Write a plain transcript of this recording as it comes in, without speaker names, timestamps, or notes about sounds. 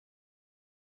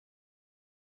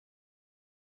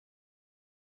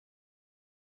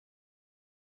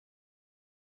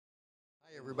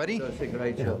Everybody. That's a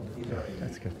great show.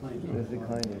 That's good. That's the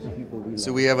kindest people we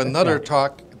So love. we have another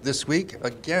talk this week,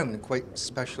 again, quite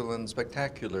special and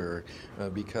spectacular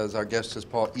because our guest is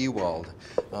Paul Ewald.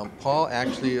 Paul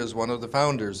actually is one of the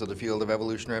founders of the field of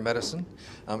evolutionary medicine.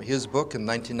 His book in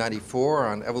 1994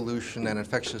 on evolution and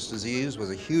infectious disease was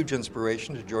a huge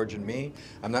inspiration to George and me.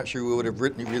 I'm not sure we would have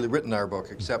really written our book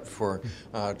except for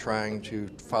trying to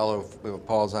follow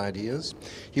Paul's ideas.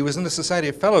 He was in the Society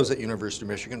of Fellows at University of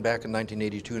Michigan back in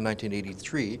 1982 and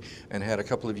 1983 and had a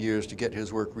couple of years to get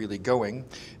his work really going.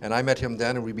 And I met him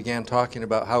then and we began talking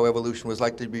about how evolution was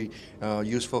likely to be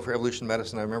useful for evolution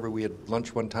medicine. I remember we had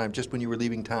lunch one time just when you were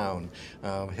leaving town,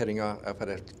 heading up at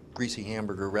a greasy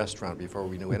hamburger restaurant before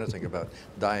we knew anything about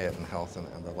diet and health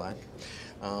and the like.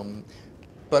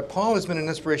 But Paul has been an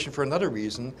inspiration for another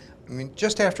reason. I mean,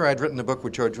 just after I'd written the book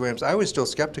with George Williams, I was still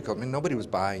skeptical. I mean, nobody was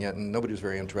buying it and nobody was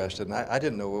very interested, and I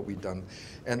didn't know what we'd done.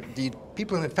 And the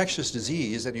people in infectious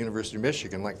disease at the University of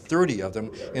Michigan, like 30 of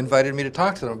them, invited me to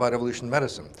talk to them about evolution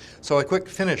medicine. So I quick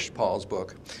finished Paul's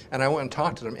book, and I went and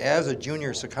talked to them as a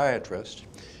junior psychiatrist.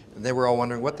 And they were all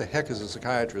wondering, what the heck is a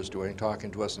psychiatrist doing talking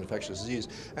to us in infectious disease?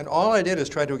 And all I did is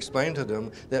try to explain to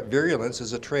them that virulence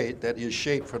is a trait that is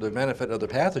shaped for the benefit of the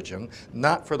pathogen,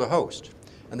 not for the host.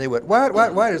 And they went, what?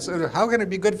 How can it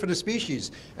be good for the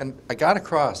species? And I got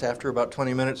across after about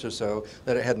 20 minutes or so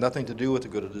that it had nothing to do with the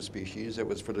good of the species. It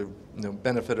was for the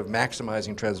benefit of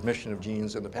maximizing transmission of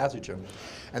genes in the pathogen.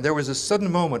 And there was a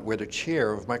sudden moment where the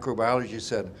chair of microbiology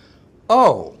said,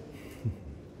 oh.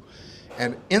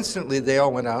 And instantly they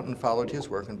all went out and followed his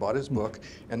work and bought his book,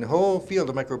 and the whole field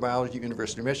of microbiology at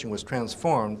University of Michigan was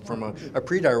transformed from a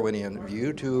pre-Darwinian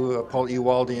view to a Paul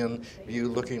Ewaldian view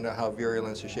looking at how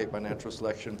virulence is shaped by natural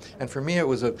selection. And for me it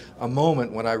was a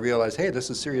moment when I realized, hey, this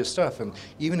is serious stuff, and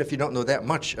even if you don't know that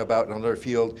much about another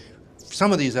field,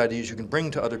 some of these ideas you can bring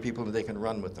to other people and they can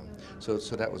run with them. So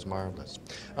that was marvelous.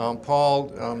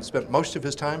 Paul spent most of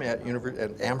his time at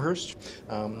Amherst,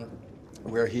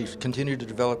 where he continued to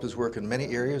develop his work in many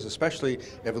areas, especially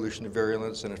evolution of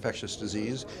virulence and infectious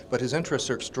disease. But his interests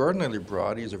are extraordinarily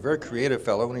broad. He's a very creative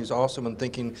fellow, and he's also been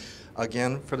thinking,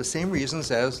 again, for the same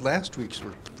reasons as last week's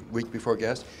week before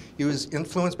guest. He was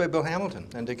influenced by Bill Hamilton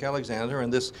and Dick Alexander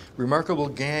and this remarkable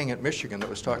gang at Michigan that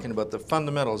was talking about the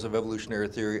fundamentals of evolutionary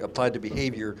theory applied to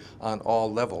behavior on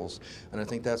all levels. And I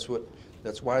think that's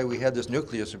why we had this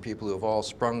nucleus of people who have all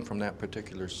sprung from that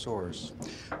particular source.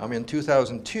 In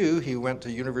 2002, he went to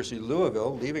University of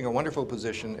Louisville, leaving a wonderful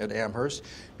position at Amherst,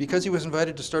 because he was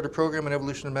invited to start a program in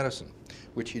evolution and medicine,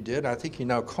 which he did. I think he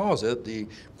now calls it the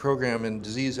program in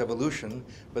disease evolution,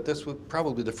 but this was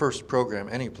probably the first program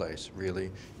any place,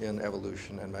 really, in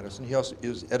evolution and medicine. He also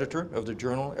is editor of the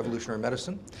journal Evolutionary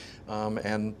Medicine,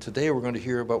 and today we're going to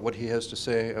hear about what he has to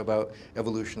say about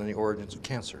evolution and the origins of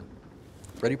cancer.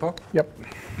 Ready, Paul? Yep.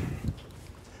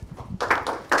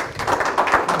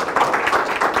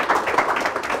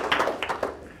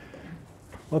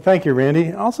 Well, thank you,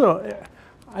 Randy. Also,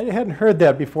 I hadn't heard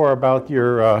that before about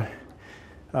your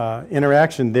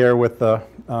interaction there with the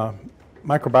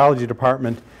microbiology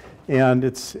department, and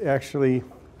it's actually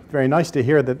very nice to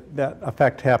hear that that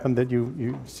effect happened, that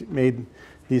you made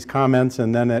these comments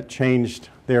and then it changed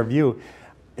their view.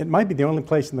 It might be the only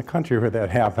place in the country where that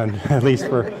happened, at least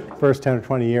for the first 10 or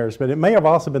 20 years. But it may have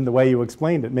also been the way you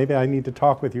explained it. Maybe I need to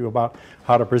talk with you about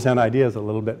how to present ideas a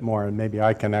little bit more, and maybe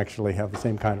I can actually have the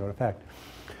same kind of effect.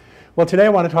 Well, today I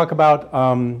want to talk about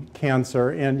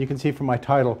cancer, and you can see from my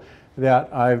title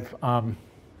that I've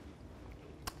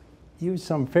used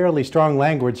some fairly strong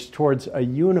language towards a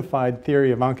unified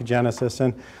theory of oncogenesis,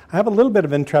 and I have a little bit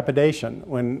of intrepidation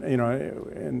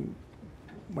when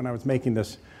I was making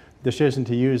this decision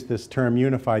to use this term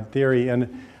unified theory.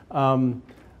 And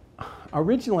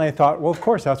originally I thought, well, of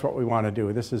course that's what we want to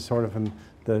do. This is sort of in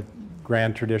the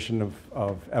grand tradition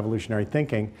of evolutionary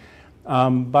thinking.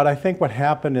 But I think what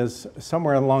happened is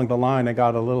somewhere along the line I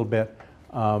got a little bit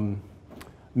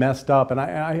messed up, and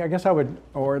I guess I would,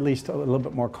 or at least a little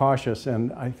bit more cautious,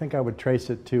 and I think I would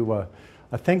trace it to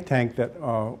a think tank that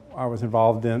I was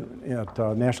involved in at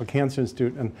National Cancer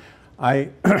Institute. And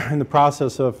in the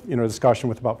process of discussion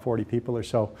with about 40 people or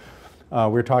so, we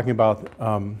were talking about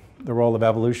the role of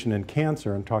evolution in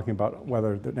cancer and talking about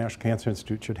whether the National Cancer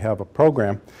Institute should have a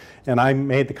program. And I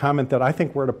made the comment that I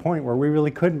think we're at a point where we really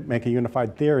couldn't make a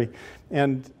unified theory.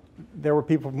 And there were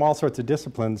people from all sorts of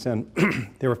disciplines, and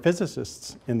there were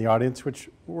physicists in the audience,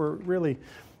 which were really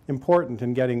important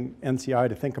in getting NCI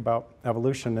to think about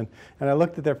evolution. And I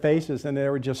looked at their faces, and they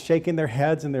were just shaking their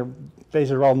heads, and their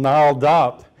faces were all gnarled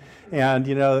up. And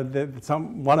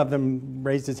one of them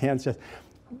raised his hand and said,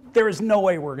 there is no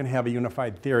way we're going to have a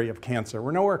unified theory of cancer.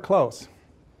 We're nowhere close.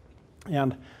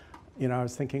 And I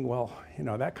was thinking, well,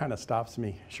 that kind of stops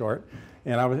me short.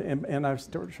 And I was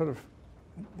sort of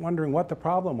wondering what the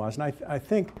problem was. And I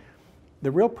think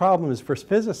the real problem is, for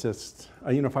physicists,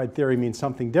 a unified theory means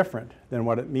something different than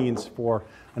what it means for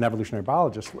an evolutionary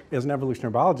biologist. As an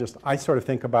evolutionary biologist, I sort of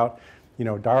think about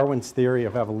Darwin's theory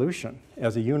of evolution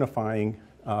as a unifying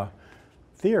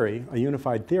theory, a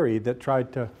unified theory that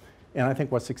tried to, and I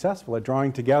think was successful at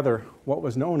drawing together what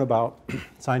was known about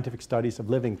scientific studies of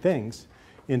living things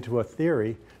into a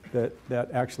theory that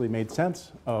actually made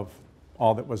sense of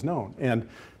all that was known. And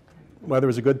whether it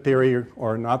was a good theory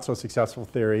or not so successful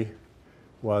theory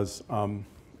was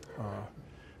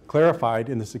clarified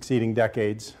in the succeeding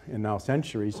decades and now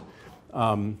centuries,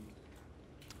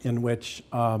 in which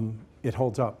it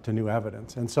holds up to new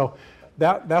evidence. And so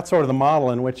that's sort of the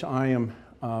model in which I am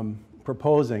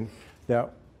proposing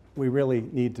that we really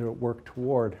need to work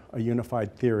toward a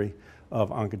unified theory of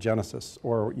oncogenesis,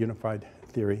 or unified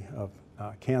theory of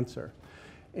cancer.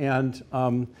 And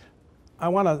I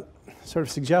want to sort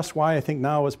of suggest why I think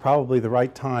now is probably the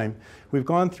right time. We've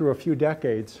gone through a few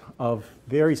decades of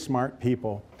very smart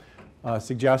people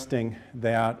suggesting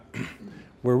that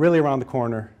we're really around the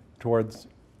corner towards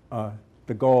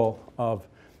the goal of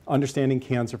understanding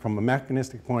cancer from a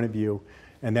mechanistic point of view,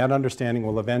 and that understanding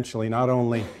will eventually not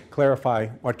only clarify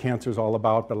what cancer is all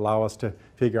about, but allow us to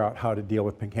figure out how to deal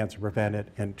with cancer, prevent it,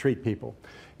 and treat people.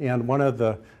 And one of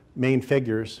the main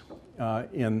figures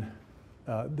in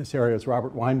this area is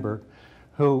Robert Weinberg,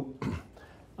 who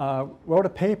wrote a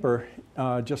paper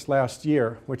just last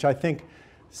year, which I think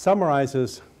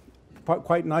summarizes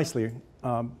quite nicely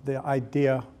the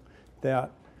idea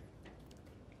that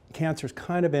cancer is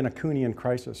kind of in a Kuhnian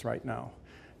crisis right now.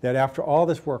 That after all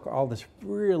this work, all this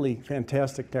really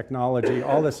fantastic technology,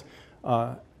 all this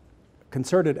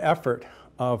concerted effort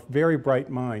of very bright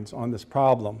minds on this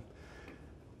problem,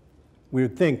 we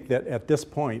would think that at this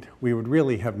point we would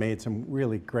really have made some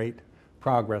really great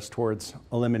progress towards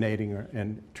eliminating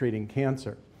and treating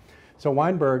cancer. So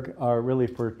Weinberg really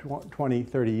for 20,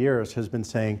 30 years has been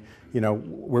saying,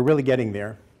 we're really getting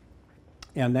there.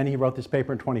 And then he wrote this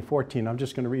paper in 2014. I'm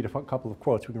just going to read a couple of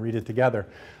quotes. We can read it together.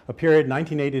 A period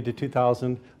 1980 to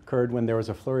 2000 occurred when there was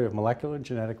a flurry of molecular and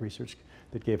genetic research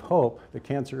that gave hope that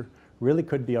cancer really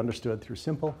could be understood through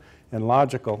simple and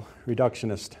logical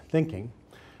reductionist thinking.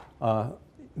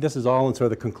 This is all in sort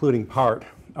of the concluding part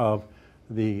of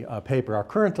the paper. Our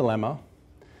current dilemma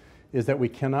is that we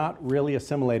cannot really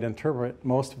assimilate and interpret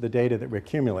most of the data that we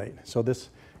accumulate. So this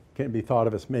can be thought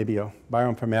of as maybe a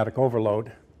bioinformatic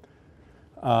overload.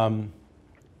 How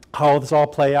will this all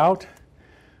play out?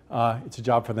 It's a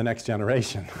job for the next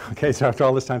generation. Okay, so after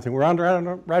all this time saying, we're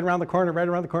right around the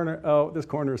corner, oh, this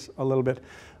corner is a little bit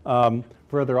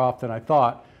further off than I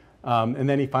thought. And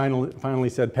then he finally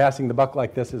said, passing the buck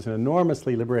like this is an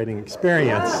enormously liberating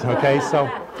experience. Okay,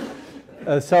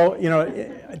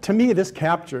 to me, this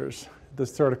captures the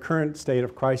sort of current state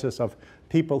of crisis of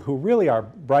people who really are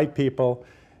bright people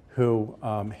who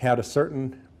had a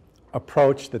certain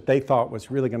approach that they thought was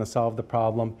really going to solve the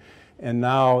problem. And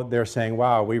now they're saying,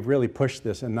 wow, we've really pushed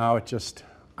this, and now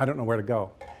I don't know where to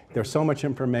go. There's so much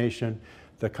information.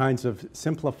 The kinds of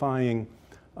simplifying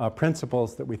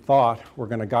principles that we thought were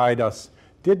going to guide us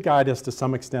did guide us to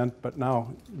some extent, but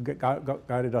now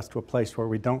guided us to a place where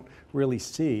we don't really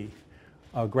see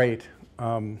a great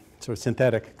sort of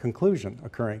synthetic conclusion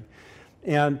occurring.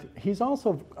 And he's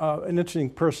also an interesting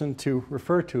person to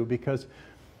refer to because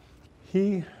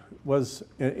he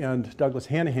and Douglas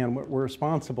Hanahan were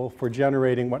responsible for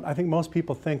generating what I think most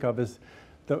people think of as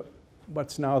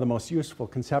what's now the most useful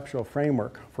conceptual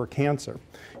framework for cancer.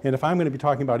 And if I'm going to be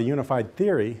talking about a unified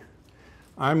theory,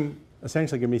 I'm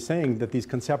essentially going to be saying that these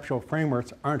conceptual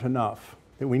frameworks aren't enough,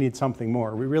 that we need something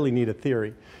more. We really need a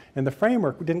theory. And the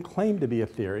framework didn't claim to be a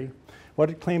theory. What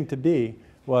it claimed to be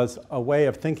was a way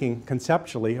of thinking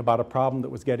conceptually about a problem that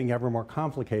was getting ever more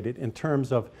complicated in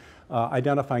terms of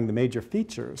identifying the major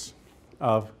features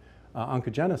of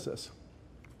oncogenesis.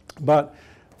 But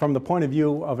from the point of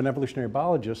view of an evolutionary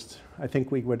biologist, I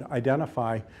think we would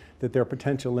identify that there are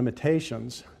potential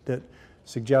limitations that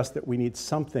suggest that we need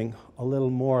something a little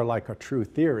more like a true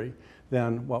theory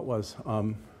than what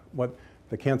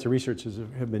the cancer researchers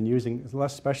have been using,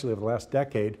 especially over the last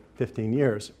decade, 15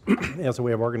 years, as a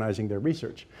way of organizing their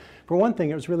research. For one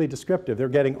thing, it was really descriptive. They're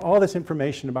getting all this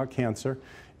information about cancer,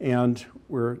 and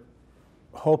we're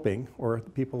hoping, or the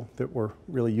people that were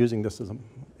really using this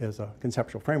as a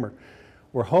conceptual framework,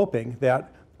 we're hoping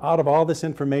that out of all this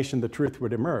information, the truth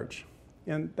would emerge.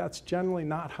 And that's generally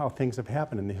not how things have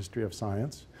happened in the history of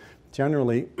science.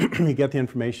 Generally, you get the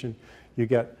information, you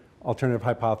get alternative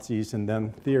hypotheses and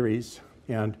then theories,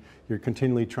 and you're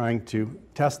continually trying to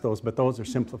test those, but those are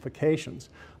simplifications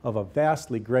of a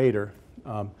vastly greater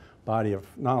body of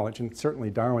knowledge, and certainly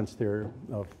Darwin's theory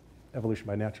of evolution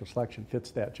by natural selection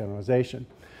fits that generalization.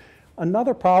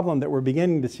 Another problem that we're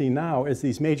beginning to see now is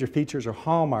these major features or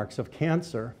hallmarks of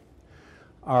cancer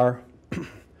are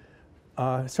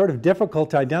sort of difficult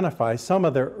to identify. Some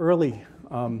of their early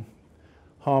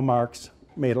hallmarks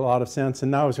made a lot of sense, and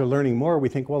now as we're learning more, we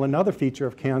think, well, another feature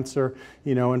of cancer,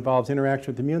 involves interaction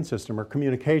with the immune system or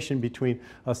communication between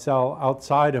a cell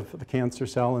outside of the cancer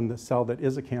cell and the cell that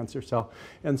is a cancer cell.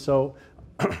 And so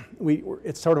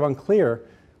it's sort of unclear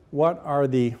what are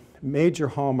the major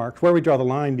hallmarks, where we draw the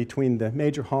line between the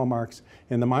major hallmarks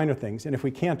and the minor things. And if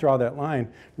we can't draw that line,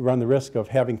 we run the risk of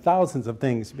having thousands of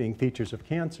things being features of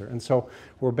cancer. And so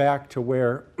we're back to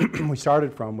where we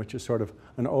started from, which is sort of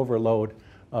an overload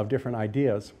of different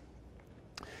ideas.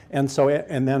 And so,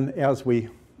 and then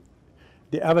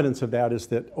the evidence of that is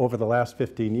that over the last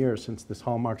 15 years, since this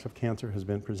hallmarks of cancer has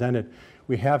been presented,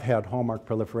 we have had hallmark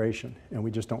proliferation, and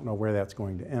we just don't know where that's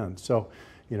going to end. So,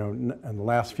 in the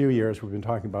last few years, we've been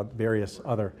talking about various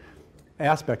other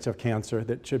aspects of cancer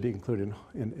that should be included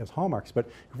as hallmarks. But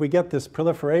if we get this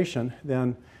proliferation,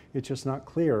 then it's just not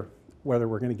clear whether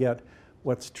we're going to get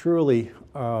what's truly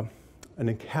an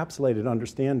encapsulated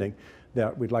understanding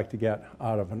that we'd like to get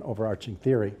out of an overarching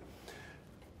theory.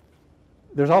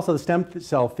 There's also the stem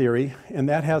cell theory, and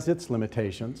that has its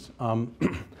limitations.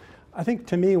 I think,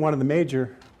 to me, one of the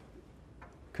major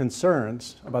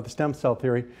concerns about the stem cell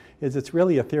theory is it's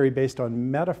really a theory based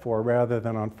on metaphor rather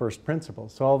than on first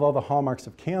principles. So although the hallmarks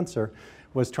of cancer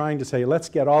was trying to say, let's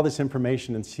get all this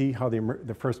information and see how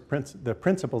the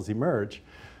principles emerge,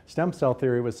 stem cell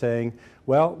theory was saying,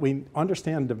 well, we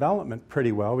understand development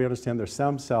pretty well. We understand there's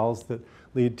stem cells that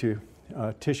lead to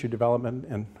tissue development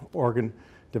and organ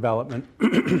development.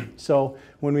 So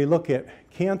when we look at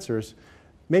cancers,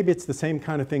 maybe it's the same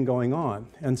kind of thing going on.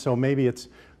 And so maybe it's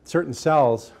certain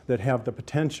cells that have the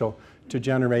potential to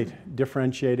generate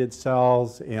differentiated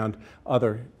cells and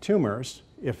other tumors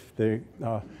if the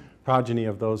progeny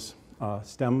of those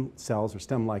stem cells or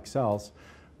stem-like cells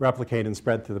replicate and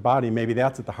spread through the body. Maybe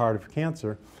that's at the heart of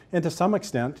cancer. And to some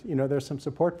extent, there's some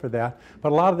support for that.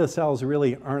 But a lot of the cells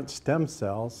really aren't stem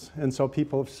cells. And so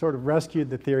people have sort of rescued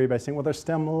the theory by saying, well, they're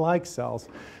stem-like cells.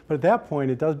 But at that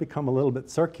point, it does become a little bit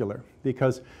circular,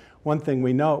 because one thing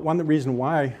we know, one reason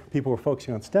why people were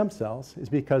focusing on stem cells is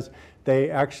because they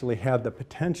actually had the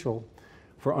potential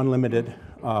for unlimited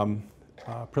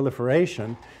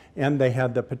proliferation, and they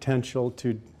had the potential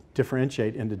to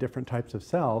differentiate into different types of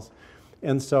cells.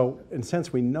 And so, in a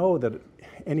sense, we know that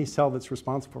any cell that's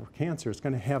responsible for cancer is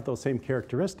going to have those same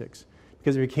characteristics,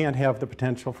 because if you can't have the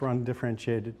potential for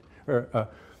undifferentiated or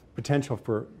potential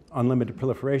for unlimited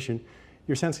proliferation,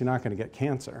 you're essentially not going to get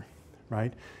cancer,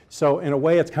 right? So in a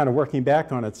way, it's kind of working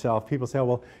back on itself. People say,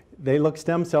 well, they look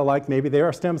stem cell-like. Maybe they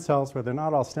are stem cells, but they're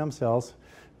not all stem cells.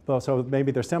 So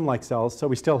maybe they're stem-like cells. So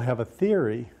we still have a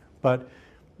theory, but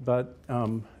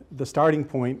the starting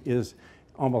point is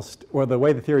almost, or the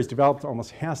way the theory is developed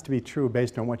almost has to be true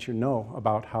based on what you know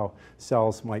about how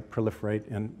cells might proliferate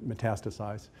and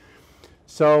metastasize.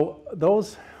 So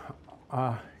those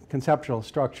conceptual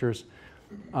structures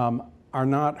are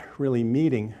not really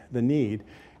meeting the need.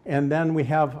 And then we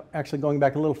have, actually going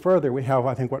back a little further, we have,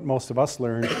 I think, what most of us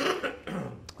learned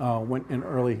when in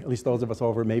early, at least those of us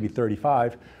over maybe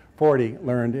 35, 40,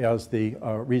 learned as the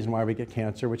reason why we get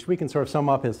cancer, which we can sort of sum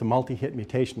up as the multi-hit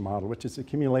mutation model, which is the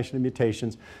accumulation of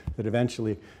mutations that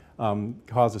eventually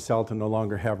cause a cell to no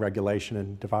longer have regulation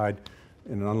and divide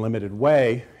in an unlimited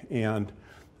way, and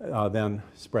then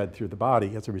spread through the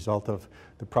body as a result of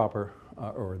the proper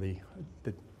or the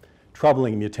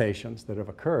troubling mutations that have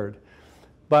occurred.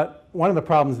 But one of the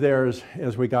problems there is,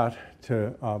 as we got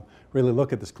to really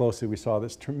look at this closely, we saw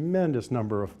this tremendous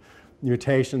number of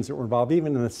mutations that were involved.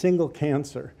 Even in a single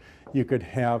cancer, you could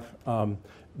have,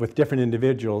 with different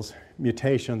individuals,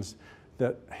 mutations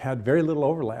that had very little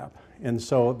overlap. And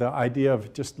so the idea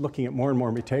of just looking at more and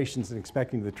more mutations and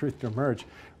expecting the truth to emerge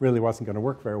really wasn't going to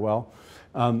work very well.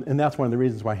 And that's one of the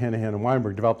reasons why Hanahan and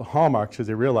Weinberg developed the hallmarks, because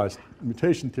they realized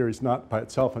mutation theory is not by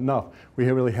itself enough. We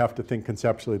really have to think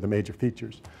conceptually the major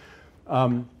features.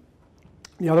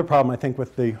 The other problem, I think,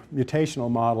 with the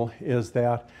mutational model is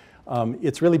that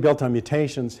it's really built on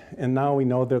mutations, and now we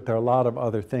know that there are a lot of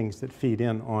other things that feed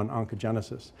in on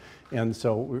oncogenesis. And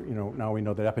so, now we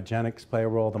know that epigenetics play a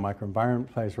role, the microenvironment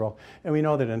plays a role, and we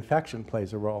know that infection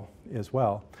plays a role as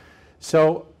well.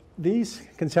 So these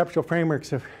conceptual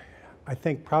frameworks have, I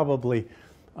think, probably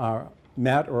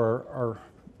met or are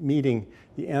meeting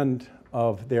the end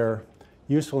of their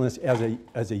usefulness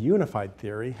as a unified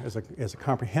theory, as a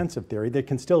comprehensive theory that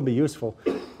can still be useful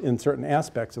in certain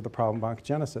aspects of the problem of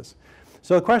oncogenesis.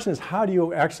 So the question is, how do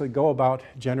you actually go about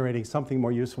generating something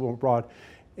more useful and broad,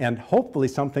 and hopefully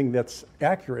something that's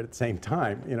accurate at the same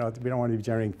time? You know, we don't want to be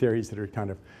generating theories that are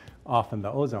kind of off in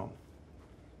the ozone.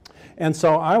 And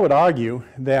so I would argue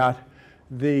that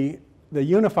the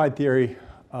unified theory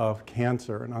of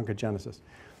cancer and oncogenesis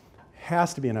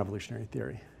has to be an evolutionary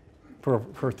theory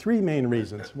for three main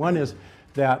reasons. One is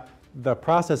that the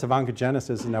process of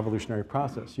oncogenesis is an evolutionary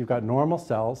process. You've got normal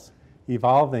cells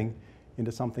evolving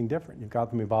into something different. You've got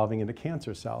them evolving into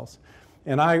cancer cells.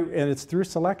 And it's through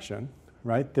selection,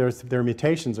 right? There are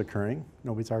mutations occurring.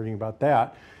 Nobody's arguing about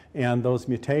that. And those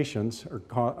mutations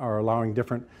are allowing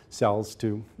different cells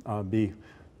to be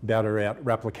better at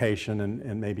replication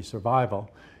and maybe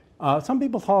survival. Some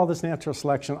people call this natural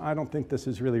selection. I don't think this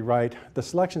is really right. The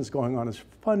selection that's going on is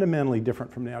fundamentally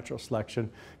different from natural selection,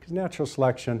 because natural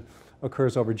selection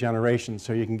occurs over generations.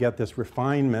 So you can get this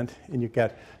refinement, and you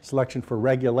get selection for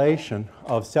regulation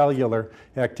of cellular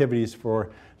activities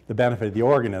for the benefit of the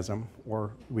organism,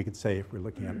 or we could say, if we're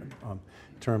looking at it in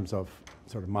terms of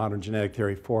sort of modern genetic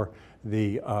theory, for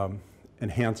the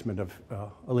enhancement of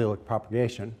allelic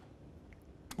propagation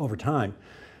over time.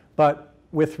 But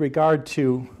with regard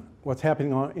to what's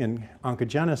happening in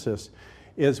oncogenesis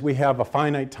is we have a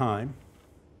finite time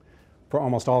for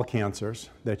almost all cancers,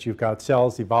 that you've got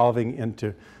cells evolving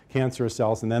into cancerous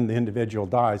cells, and then the individual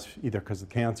dies either because of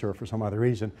cancer or for some other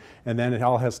reason, and then it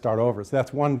all has to start over. So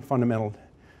that's one fundamental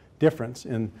difference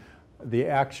in the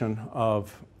action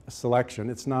of selection.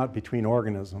 It's not between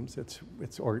organisms, it's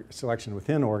selection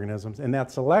within organisms, and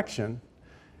that selection,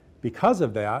 because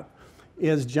of that,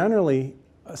 is generally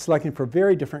selecting for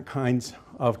very different kinds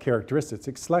of characteristics.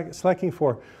 It's selecting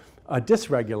for a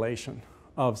dysregulation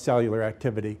of cellular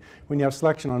activity. When you have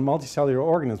selection on multicellular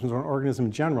organisms, or an organism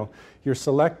in general, you're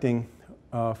selecting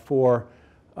for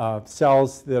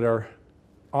cells that are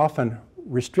often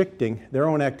restricting their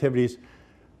own activities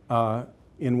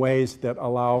in ways that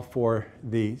allow for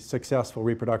the successful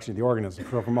reproduction of the organism.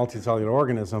 So for multicellular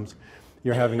organisms,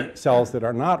 you're having cells that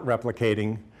are not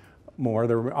replicating more.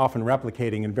 They're often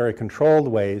replicating in very controlled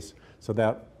ways so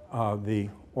that the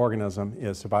organism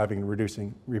is surviving and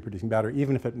reproducing better,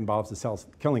 even if it involves the cells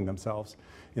killing themselves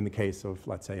in the case of,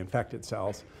 let's say, infected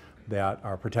cells that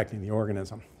are protecting the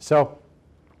organism. So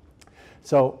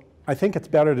I think it's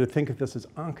better to think of this as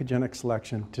oncogenic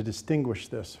selection to distinguish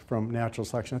this from natural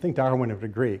selection. I think Darwin would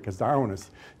agree, because Darwin is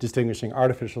distinguishing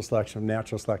artificial selection from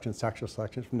natural selection, sexual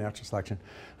selection from natural selection.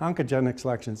 Oncogenic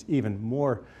selection is even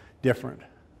more different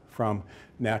from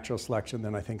natural selection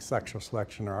than I think sexual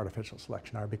selection or artificial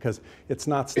selection are, because it's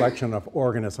not selection of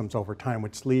organisms over time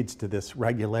which leads to this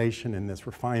regulation and this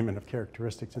refinement of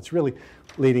characteristics. It's really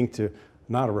leading to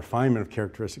not a refinement of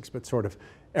characteristics, but sort of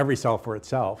every cell for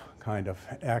itself kind of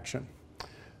action.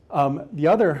 The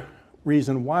other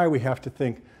reason why we have to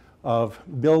think of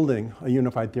building a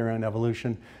unified theory on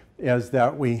evolution is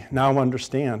that we now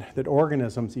understand that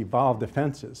organisms evolve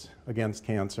defenses against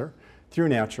cancer through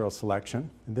natural selection.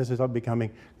 And this is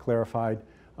becoming clarified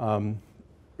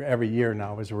every year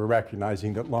now, as we're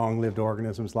recognizing that long-lived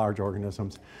organisms, large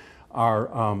organisms,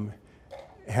 are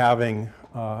having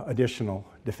additional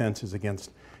defenses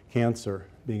against cancer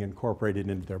being incorporated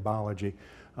into their biology,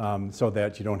 so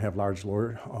that you don't have large,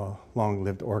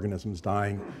 long-lived organisms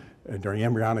dying during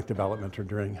embryonic development or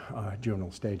during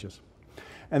juvenile stages.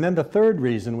 And then the third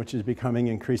reason, which is becoming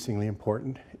increasingly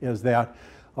important, is that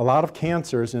a lot of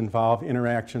cancers involve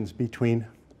interactions between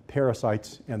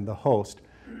parasites and the host,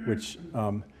 which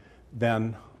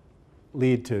then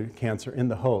lead to cancer in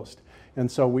the host. And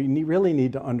so we really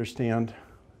need to understand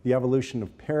the evolution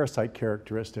of parasite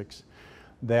characteristics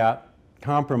that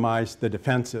compromise the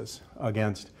defenses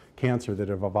against cancer that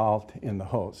have evolved in the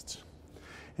hosts.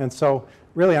 And so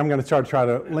really I'm going to try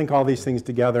to link all these things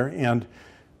together, and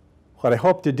what I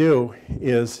hope to do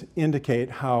is indicate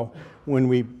how when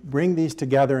we bring these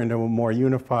together into a more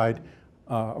unified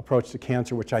approach to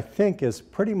cancer, which I think is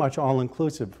pretty much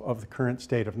all-inclusive of the current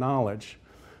state of knowledge,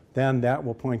 then that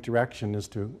will point direction as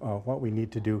to what we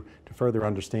need to do to further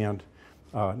understand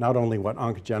not only what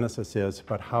oncogenesis is,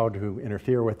 but how to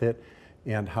interfere with it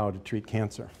and how to treat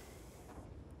cancer.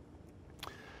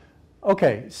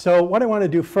 Okay, so what I want to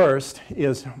do first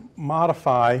is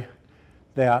modify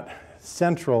that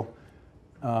central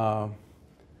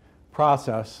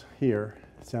process here,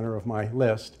 center of my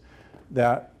list,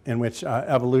 that in which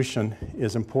evolution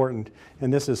is important.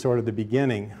 And this is sort of the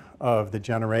beginning of the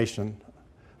generation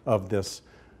of this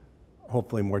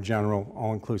hopefully more general,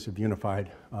 all-inclusive,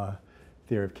 unified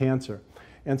theory of cancer.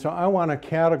 And so I want to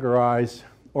categorize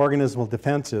organismal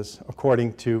defenses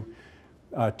according to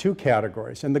two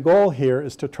categories. And the goal here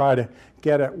is to try to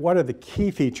get at what are the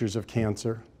key features of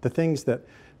cancer, the things that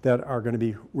are going to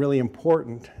be really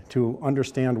important to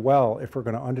understand well if we're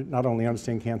going to not only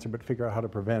understand cancer but figure out how to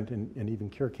prevent and even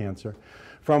cure cancer,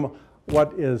 from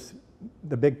what is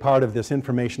the big part of this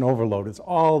information overload. It's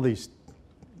all these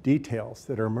details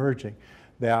that are emerging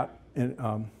that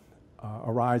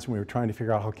arise when we were trying to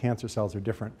figure out how cancer cells are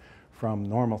different from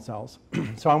normal cells.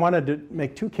 So I wanted to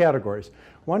make two categories.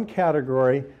 One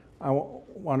category I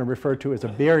want to refer to as a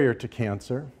barrier to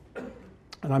cancer,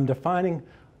 and I'm defining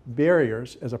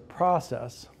barriers as a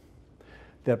process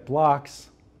that blocks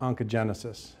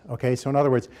oncogenesis. Okay, so in other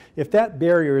words, if that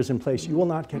barrier is in place, you will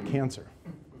not get cancer.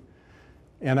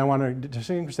 And I want to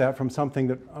distinguish that from something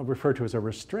that I'll refer to as a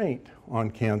restraint on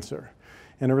cancer.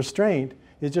 And a restraint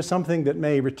is just something that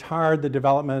may retard the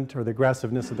development or the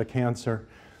aggressiveness of the cancer,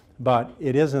 but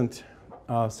it isn't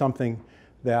something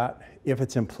that, if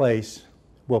it's in place,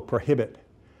 will prohibit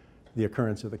the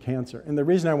occurrence of the cancer. And the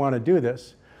reason I want to do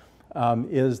this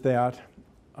is that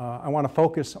I want to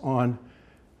focus on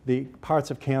the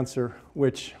parts of cancer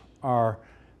which are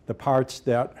the parts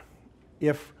that,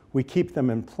 if we keep them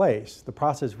in place, the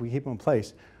process we keep them in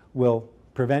place will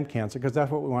prevent cancer, because that's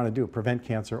what we want to do, prevent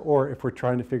cancer. Or if we're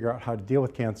trying to figure out how to deal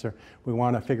with cancer, we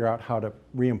want to figure out how to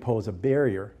reimpose a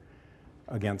barrier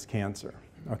against cancer.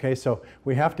 Okay, so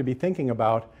we have to be thinking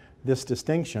about this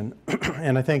distinction.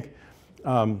 And I think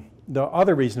the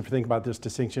other reason for thinking about this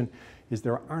distinction is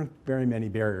there aren't very many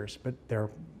barriers, but there are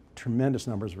tremendous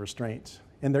numbers of restraints.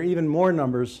 And there are even more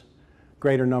numbers,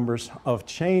 greater numbers of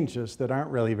changes that aren't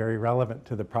really very relevant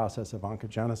to the process of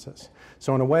oncogenesis.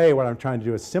 So in a way, what I'm trying to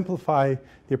do is simplify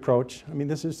the approach. I mean,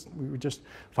 we were just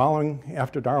following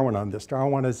after Darwin on this.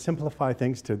 Darwin wanted to simplify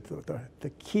things to the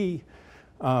key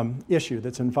issue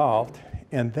that's involved,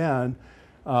 and then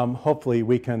hopefully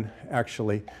we can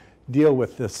actually deal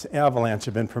with this avalanche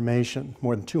of information.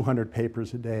 More than 200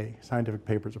 papers a day, scientific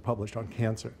papers are published on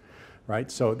cancer,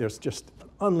 right? So there's just an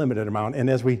unlimited amount. And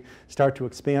as we start to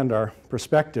expand our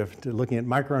perspective to looking at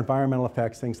microenvironmental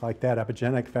effects, things like that,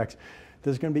 epigenetic effects,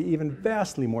 there's going to be even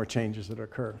vastly more changes that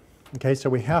occur. Okay, so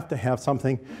we have to have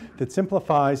something that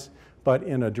simplifies, but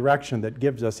in a direction that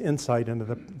gives us insight into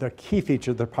the key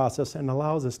feature of the process and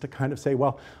allows us to kind of say,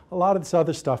 well, a lot of this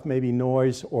other stuff may be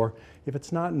noise, or if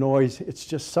it's not noise, it's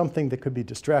just something that could be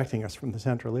distracting us from the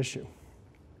central issue.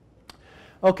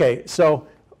 Okay, so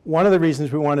one of the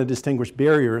reasons we want to distinguish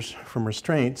barriers from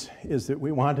restraints is that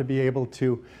we want to be able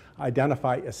to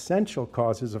identify essential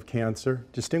causes of cancer,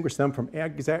 distinguish them from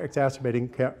exacerbating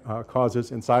causes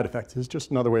and side effects. It's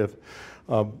just another way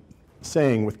of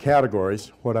saying with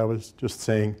categories what I was just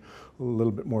saying a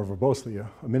little bit more verbosely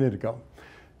a minute ago.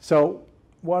 So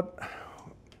what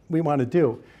we want to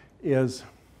do is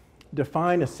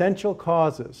define essential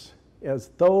causes as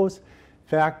those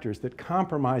factors that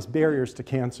compromise barriers to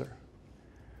cancer.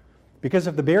 Because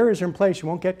if the barriers are in place, you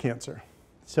won't get cancer.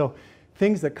 So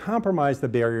things that compromise the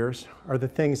barriers are the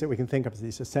things that we can think of as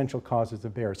these essential causes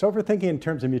of barriers. So if we're thinking in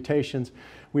terms of mutations,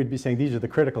 we'd be saying these are the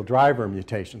critical driver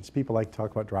mutations. People like to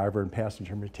talk about driver and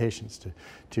passenger mutations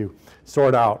to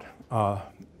sort out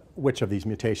which of these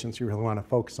mutations you really want to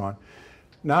focus on.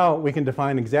 Now we can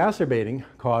define exacerbating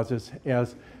causes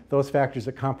as those factors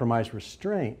that compromise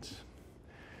restraints.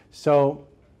 So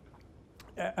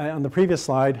on the previous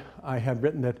slide, I had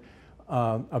written that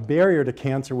a barrier to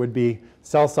cancer would be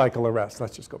cell cycle arrest.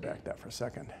 Let's just go back that for a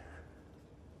second.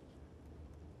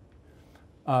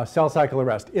 Cell cycle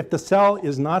arrest. If the cell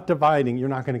is not dividing, you're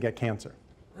not going to get cancer,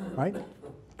 right?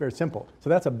 Very simple. So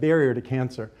that's a barrier to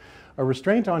cancer. A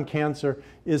restraint on cancer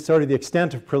is sort of the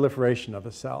extent of proliferation of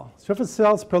a cell. So if a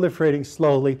cell's proliferating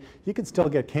slowly, you can still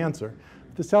get cancer.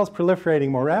 If the cell's proliferating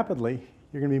more rapidly,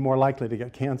 you're going to be more likely to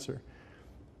get cancer.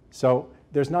 So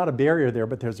there's not a barrier there,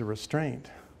 but there's a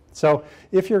restraint. So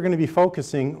if you're going to be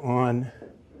focusing on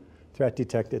threat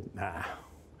detected,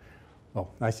 oh,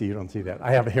 I see you don't see that.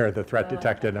 I have here the threat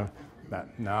detected.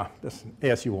 This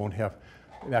ASU won't have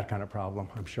that kind of problem,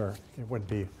 I'm sure. It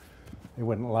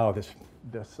wouldn't allow this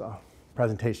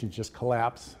presentation to just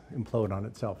collapse, implode on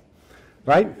itself.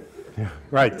 Right? Yeah,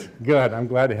 right, good. I'm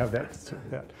glad to have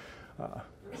that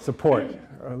support,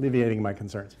 alleviating my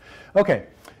concerns. Okay,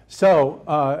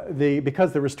 so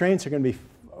because the restraints are going to be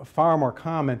far more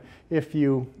common, if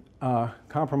you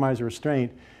compromise a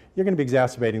restraint, you're going to be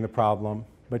exacerbating the problem,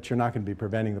 but you're not going to be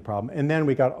preventing the problem. And then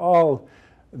we got all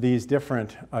these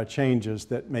different changes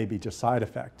that may be just side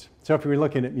effects. So if we're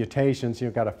looking at mutations,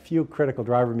 you've got a few critical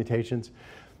driver mutations.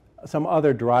 some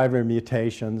other driver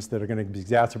mutations that are going to be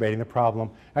exacerbating the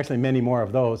problem, actually many more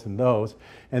of those than those,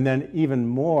 and then even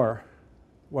more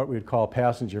what we would call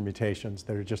passenger mutations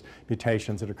that are just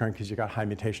mutations that are occurring because you've got high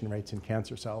mutation rates in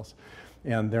cancer cells.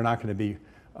 And they're not going to be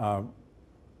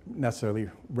necessarily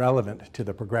relevant to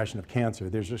the progression of cancer.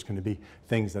 There's just going to be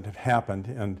things that have happened,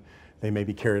 and they may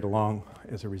be carried along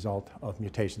as a result of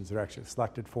mutations that are actually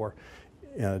selected for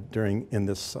in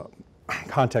this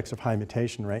context of high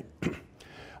mutation rate.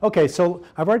 Okay, so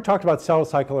I've already talked about cell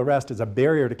cycle arrest as a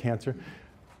barrier to cancer.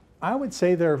 I would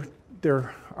say there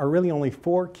are really only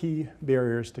 4 key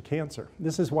barriers to cancer.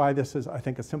 This is why this is, I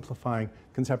think, a simplifying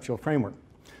conceptual framework.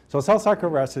 So cell cycle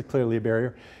arrest is clearly a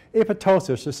barrier.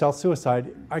 Apoptosis, or cell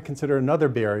suicide, I consider another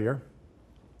barrier.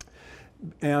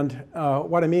 And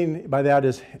what I mean by that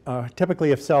is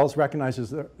typically if cells recognize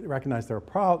their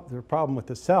problem with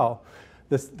the cell,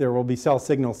 there will be cell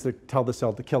signals that tell the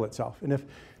cell to kill itself. And if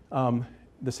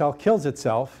the cell kills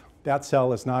itself, that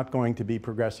cell is not going to be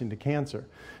progressing to cancer.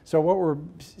 So what we're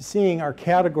seeing are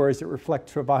categories that reflect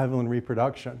survival and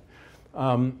reproduction.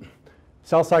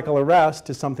 Cell cycle arrest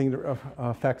is something that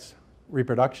affects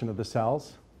reproduction of the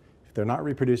cells. If they're not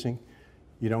reproducing,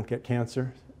 you don't get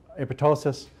cancer.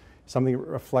 Apoptosis, something that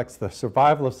reflects the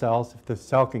survival of cells. If the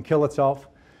cell can kill itself,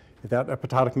 if that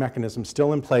apoptotic mechanism is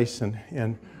still in place and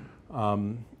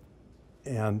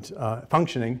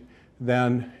functioning,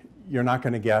 then you're not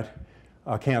going to get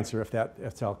cancer if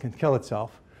that cell can kill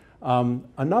itself.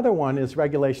 Another one is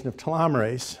regulation of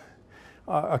telomerase.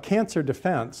 A cancer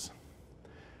defense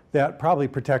that probably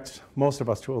protects most of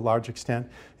us to a large extent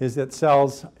is that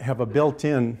cells have a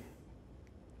built-in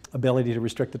ability to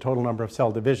restrict the total number of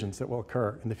cell divisions that will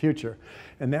occur in the future.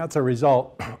 And that's a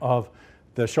result of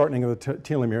the shortening of the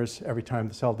telomeres every time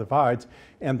the cell divides,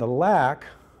 and the lack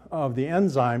of the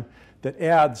enzyme that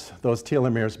adds those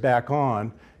telomeres back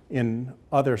on in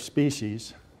other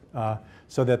species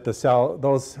so that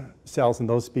those cells in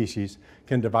those species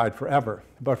can divide forever.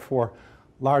 But for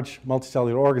large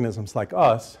multicellular organisms like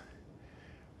us,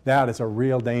 that is a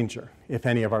real danger if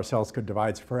any of our cells could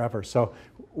divide forever. So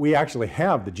we actually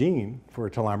have the gene for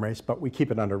telomerase, but we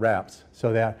keep it under wraps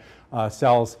so that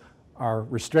cells are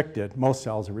restricted, most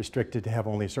cells are restricted to have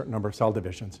only a certain number of cell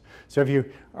divisions. So if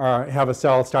you have a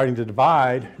cell starting to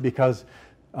divide because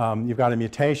you've got a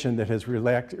mutation that has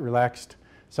relaxed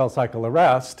cell cycle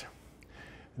arrest,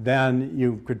 then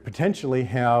you could potentially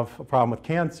have a problem with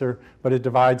cancer, but it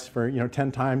divides for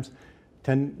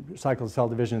 10 cycles of cell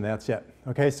division, and that's it.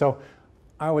 Okay, so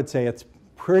I would say it's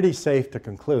pretty safe to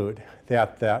conclude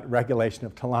that that regulation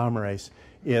of telomerase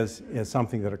is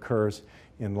something that occurs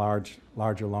in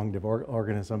larger lung-lived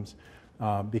organisms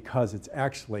because it's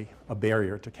actually a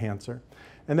barrier to cancer.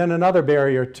 And then another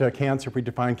barrier to cancer, if we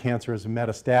define cancer as a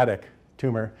metastatic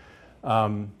tumor,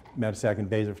 metastatic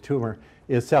invasive tumor,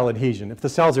 is cell adhesion. If the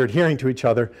cells are adhering to each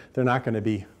other, they're not going to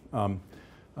be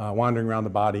wandering around the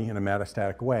body in a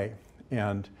metastatic way.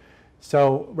 And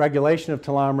so regulation of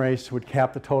telomerase would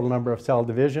cap the total number of cell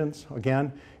divisions.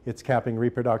 Again, it's capping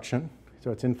reproduction.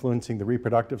 So it's influencing the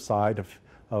reproductive side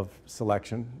of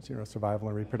selection, survival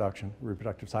and reproduction,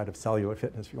 reproductive side of cellular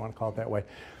fitness, if you want to call it that way.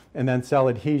 And then cell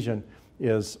adhesion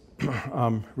is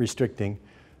restricting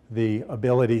the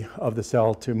ability of the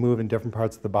cell to move in different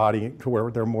parts of the body to where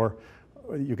there are more,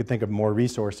 you could think of more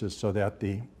resources so that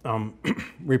the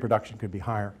reproduction could be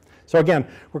higher. So again,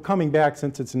 we're coming back,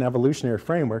 since it's an evolutionary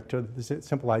framework, to this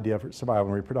simple idea of survival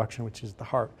and reproduction, which is the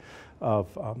heart of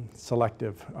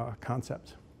selective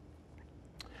concepts.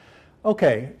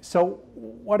 Okay, so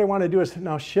what I want to do is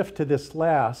now shift to this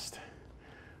last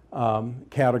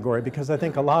category, because I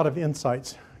think a lot of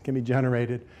insights can be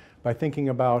generated by thinking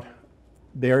about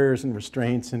barriers and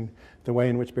restraints and the way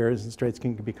in which barriers and restraints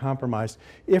can be compromised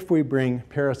if we bring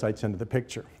parasites into the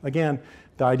picture. Again,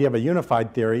 the idea of a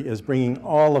unified theory is bringing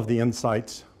all of the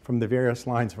insights from the various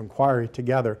lines of inquiry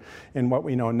together. And what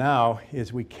we know now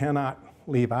is we cannot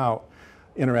leave out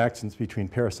interactions between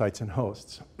parasites and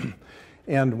hosts.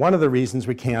 And one of the reasons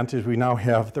we can't is we now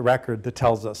have the record that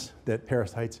tells us that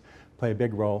parasites play a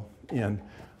big role in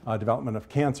development of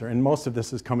cancer. And most of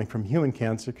this is coming from human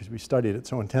cancer because we studied it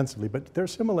so intensively. But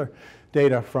there's similar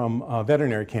data from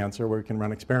veterinary cancer where we can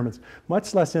run experiments.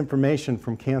 Much less information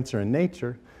from cancer in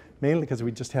nature, mainly because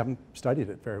we just haven't studied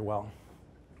it very well.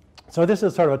 So this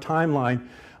is sort of a timeline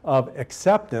of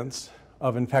acceptance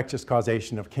of infectious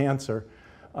causation of cancer.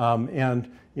 And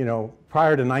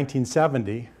prior to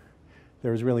 1970,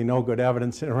 there was really no good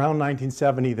evidence. And around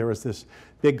 1970, there was this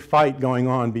big fight going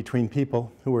on between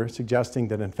people who were suggesting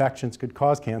that infections could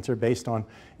cause cancer based on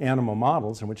animal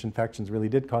models in which infections really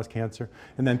did cause cancer,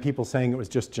 and then people saying it was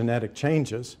just genetic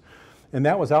changes. And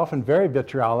that was often very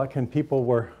vitriolic, and people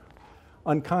were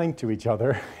unkind to each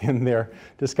other in their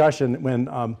discussion when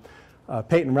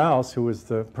Peyton Rouse, who was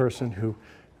the person who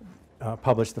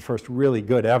published the first really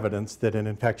good evidence that an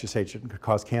infectious agent could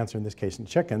cause cancer, in this case in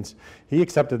chickens, he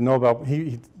accepted the Nobel,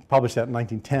 he published that in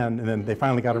 1910, and then they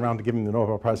finally got around to giving him the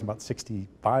Nobel Prize in about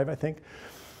 65, I think.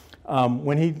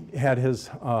 When he had his,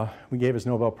 we gave his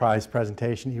Nobel Prize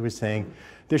presentation, he was saying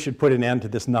this should put an end to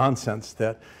this nonsense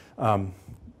that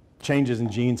changes in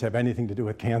genes have anything to do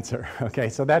with cancer. Okay,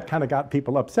 so that kind of got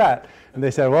people upset, and they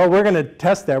said, well, we're going to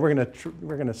test that, we're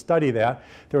going to study that.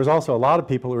 There was also a lot of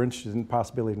people who were interested in the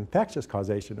possibility of infectious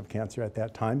causation of cancer at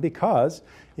that time because,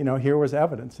 you know, here was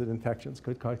evidence that infections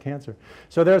could cause cancer.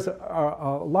 So there's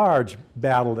a large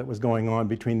battle that was going on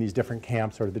between these different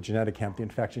camps, sort of the genetic camp, the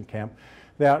infection camp,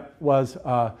 that was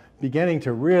beginning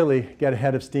to really get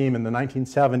ahead of steam in the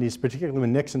 1970s, particularly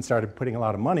when Nixon started putting a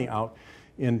lot of money out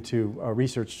into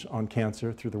research on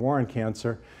cancer through the war on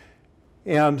cancer.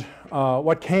 And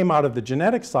what came out of the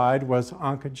genetic side was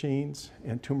oncogenes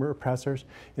and tumor repressors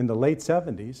in the late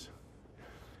 70s.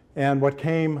 And what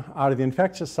came out of the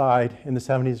infectious side in the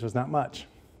 70s was not much.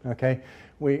 Okay?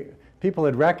 People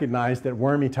had recognized that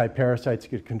wormy-type parasites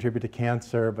could contribute to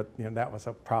cancer, but you know, that was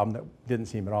a problem that didn't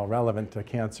seem at all relevant to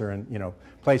cancer in, you know,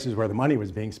 places where the money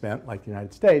was being spent, like the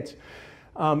United States.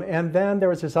 And then there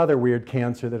was this other weird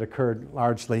cancer that occurred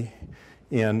largely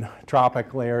in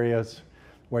tropical areas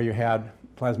where you had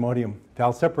Plasmodium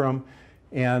falciparum,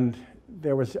 and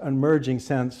there was an emerging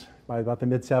sense by about the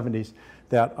mid-70s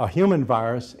that a human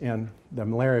virus and the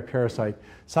malaria parasite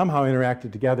somehow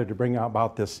interacted together to bring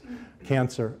about this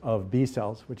cancer of B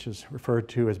cells, which is referred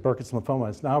to as Burkitt's lymphoma.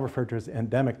 It's now referred to as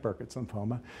endemic Burkitt's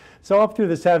lymphoma. So up through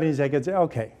the 70s, I could say,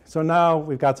 okay, so now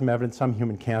we've got some evidence some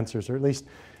human cancers, or at least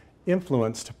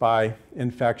influenced by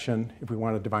infection, if we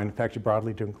want to define infection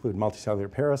broadly to include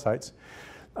multicellular parasites.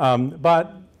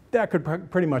 But that could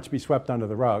pretty much be swept under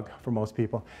the rug for most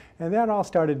people. And that all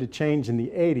started to change in the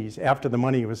 80s after the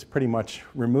money was pretty much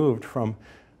removed from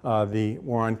the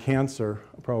War on Cancer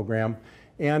program.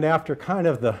 And after kind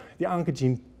of the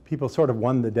oncogene people sort of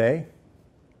won the day.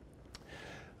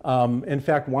 In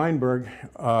fact, Weinberg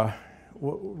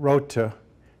wrote to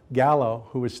Gallo,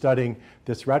 who was studying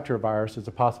this retrovirus as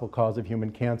a possible cause of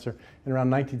human cancer in around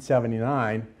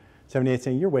 1979, 78,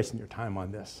 saying, you're wasting your time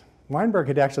on this. Weinberg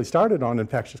had actually started on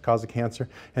infectious cause of cancer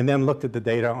and then looked at the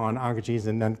data on oncogenes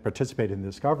and then participated in the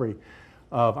discovery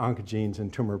of oncogenes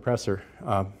and tumor repressor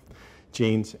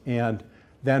genes, and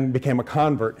then became a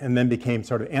convert and then became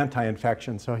sort of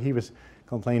anti-infection. So he was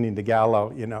complaining to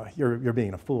Gallo, you know, you're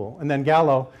being a fool. And then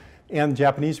Gallo and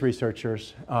Japanese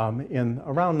researchers in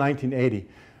around 1980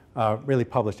 really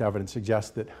published evidence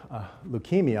suggests that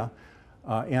leukemia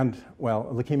and a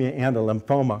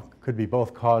lymphoma could be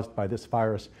both caused by this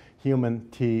virus, human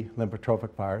T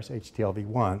lymphotrophic virus,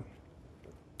 HTLV1.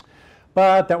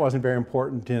 But that wasn't very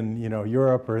important in, you know,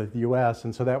 Europe or the US,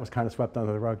 and so that was kind of swept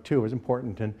under the rug too. It was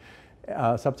important in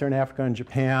sub-Saharan Africa and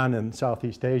Japan and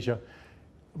Southeast Asia.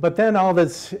 But then all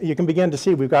this, you can begin to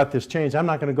see we've got this change. I'm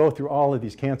not going to go through all of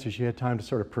these cancers. You had time to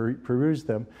sort of peruse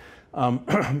them.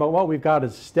 But what we've got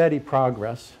is steady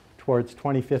progress towards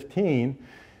 2015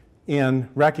 in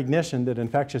recognition that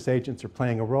infectious agents are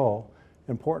playing a role,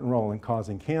 important role in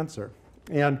causing cancer.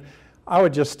 And I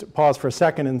would just pause for a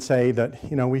second and say that,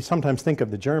 you know, we sometimes think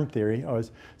of the germ theory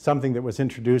as something that was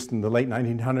introduced in the late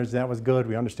 1900s. That was good.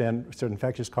 We understand certain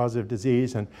infectious causes of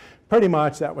disease, and pretty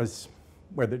much that was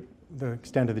where the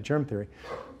extent of the germ theory.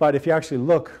 But if you actually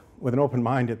look with an open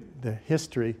mind at the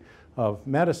history of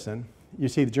medicine, you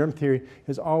see the germ theory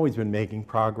has always been making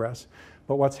progress.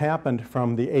 But what's happened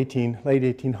from the late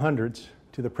 1800s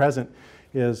to the present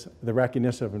is the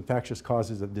recognition of infectious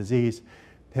causes of disease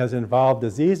has involved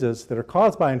diseases that are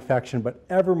caused by infection, but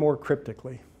ever more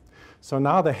cryptically. So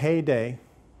now the heyday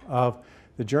of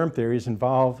the germ theories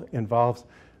involves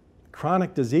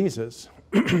chronic diseases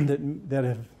that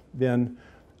have been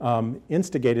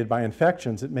instigated by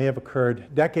infections that may have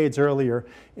occurred decades earlier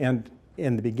and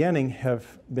in the beginning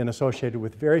have been associated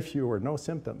with very few or no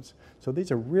symptoms. So these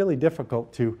are really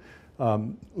difficult to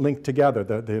link together,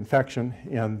 the infection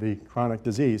and the chronic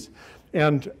disease.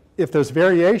 And if there's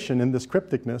variation in this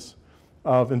crypticness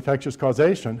of infectious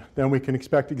causation, then we can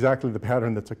expect exactly the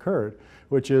pattern that's occurred,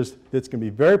 which is it's going to be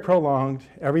very prolonged.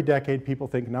 Every decade people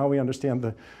think now we understand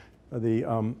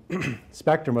the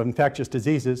spectrum of infectious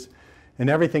diseases, and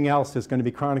everything else is going to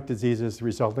be chronic diseases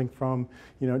resulting from,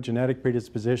 you know, genetic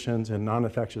predispositions and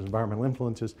non-infectious environmental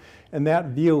influences. And that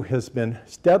view has been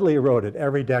steadily eroded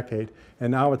every decade, and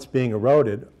now it's being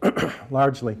eroded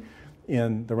largely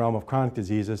in the realm of chronic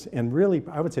diseases. And really,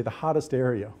 I would say the hottest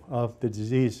area of the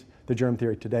disease the germ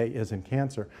theory today is in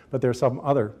cancer. But there are some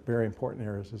other very important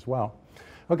areas as well.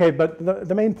 Okay, but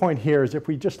the main point here is if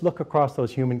we just look across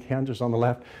those human cancers on the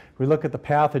left, we look at the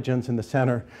pathogens in the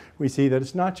center, we see that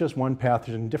it's not just one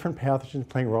pathogen, different pathogens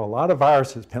playing a role, a lot of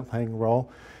viruses playing a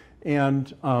role,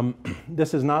 and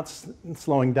this is not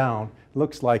slowing down. It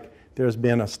looks like there's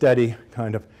been a steady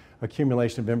kind of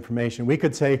accumulation of information. We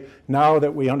could say now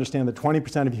that we understand that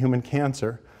 20% of human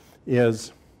cancer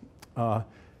is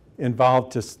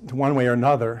involved to one way or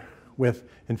another with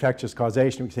infectious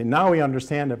causation. We can say now we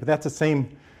understand it, but that's the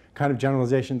same kind of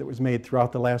generalization that was made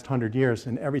throughout the last 100 years,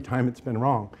 and every time it's been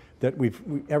wrong. That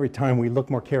every time we look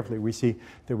more carefully, we see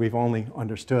that we've only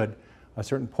understood a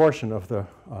certain portion of the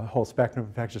whole spectrum of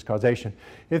infectious causation.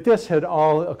 If this had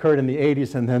all occurred in the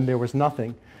 80s and then there was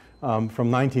nothing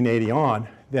from 1980 on,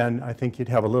 then I think you'd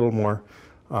have a little more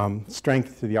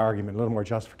strength to the argument, a little more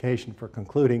justification for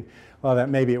concluding, well, that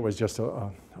maybe it was just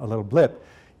a little blip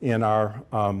in our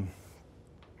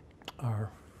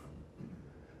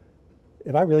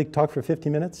Did I really talk for 50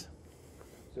 minutes?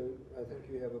 So I think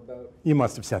you have about You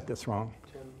must have set this wrong.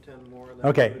 10 more.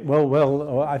 Okay,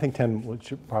 well, I think 10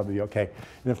 should probably be okay.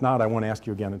 And if not, I won't ask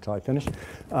you again until I finish.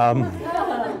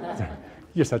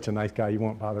 You're such a nice guy, you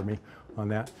won't bother me on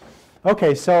that.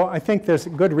 Okay, so I think there's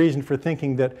good reason for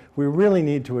thinking that we really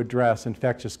need to address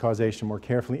infectious causation more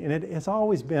carefully. And it has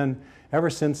always been, ever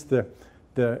since the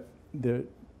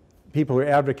people who are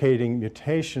advocating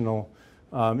mutational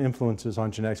influences on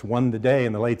genetics won the day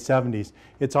in the late 70s,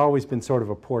 it's always been sort of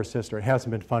a poor sister. It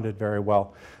hasn't been funded very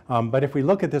well. But if we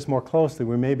look at this more closely,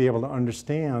 we may be able to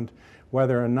understand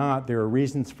whether or not there are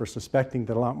reasons for suspecting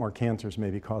that a lot more cancers may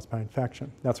be caused by infection.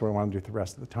 That's what I want to do the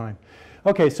rest of the time.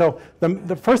 Okay, so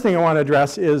the first thing I want to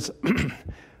address is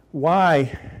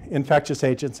why infectious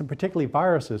agents, and particularly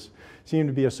viruses, seem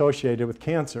to be associated with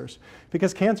cancers.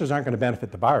 Because cancers aren't going to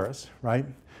benefit the virus, right?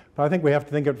 But I think we have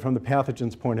to think of it from the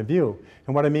pathogen's point of view.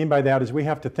 And what I mean by that is we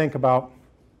have to think about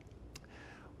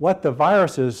what the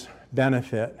viruses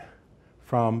benefit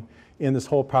from in this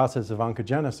whole process of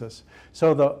oncogenesis.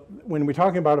 So when we're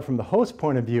talking about it from the host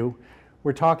point of view,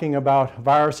 we're talking about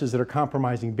viruses that are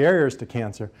compromising barriers to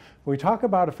cancer. When we talk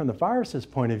about it from the virus's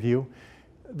point of view,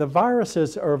 the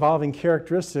viruses are evolving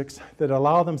characteristics that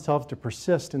allow themselves to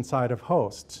persist inside of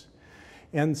hosts.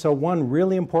 And so one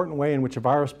really important way in which a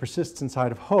virus persists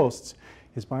inside of hosts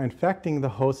is by infecting the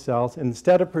host cells.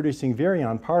 Instead of producing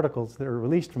virion particles that are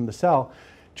released from the cell,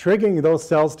 triggering those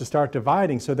cells to start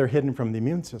dividing so they're hidden from the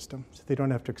immune system, so they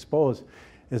don't have to expose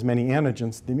as many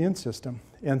antigens to the immune system.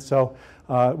 And so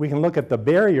we can look at the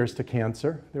barriers to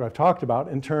cancer that I've talked about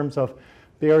in terms of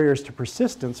barriers to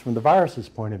persistence from the virus's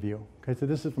point of view. Okay, so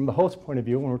this is from the host point of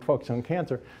view when we're focusing on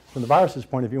cancer. From the virus's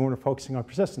point of view when we're focusing on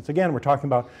persistence. Again, we're talking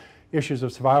about issues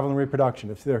of survival and reproduction.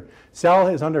 If their cell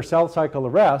is under cell cycle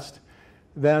arrest,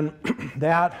 then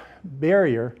that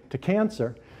barrier to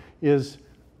cancer is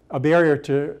a barrier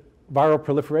to viral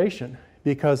proliferation,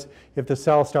 because if the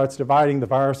cell starts dividing, the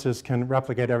viruses can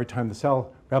replicate every time the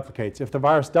cell replicates. If the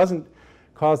virus doesn't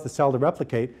cause the cell to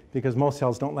replicate, because most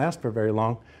cells don't last for very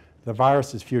long, the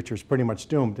virus's future is pretty much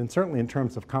doomed. And certainly in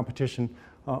terms of competition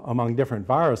among different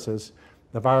viruses,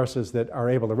 the viruses that are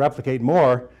able to replicate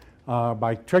more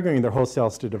by triggering their host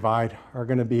cells to divide are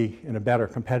going to be in a better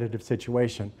competitive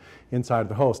situation inside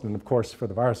the host. And of course, for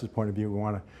the virus's point of view, we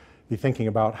want to be thinking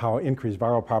about how increased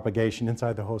viral propagation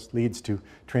inside the host leads to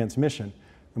transmission.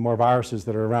 The more viruses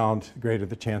that are around, the greater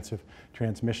the chance of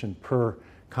transmission per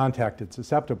contacted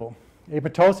susceptible.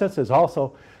 Apoptosis is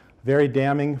also very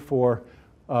damning for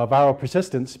viral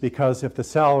persistence, because if the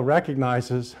cell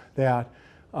recognizes that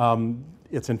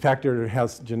it's infected or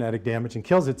has genetic damage and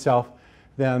kills itself,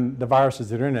 then the viruses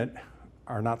that are in it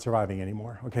are not surviving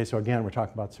anymore. Okay, so again, we're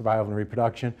talking about survival and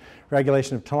reproduction.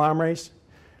 Regulation of telomerase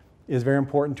is very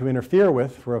important to interfere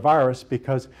with for a virus,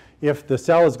 because if the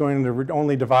cell is going to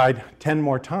only divide 10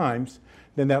 more times,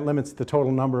 then that limits the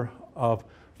total number of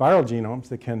viral genomes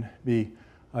that can be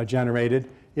generated.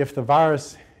 If the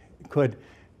virus could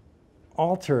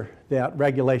alter that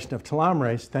regulation of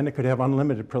telomerase, then it could have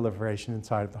unlimited proliferation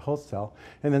inside of the host cell.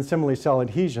 And then similarly, cell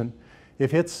adhesion,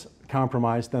 if it's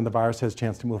compromised, then the virus has a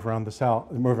chance to move around the cell,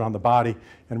 move around the body,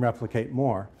 and replicate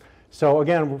more. So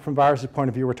again, from virus's point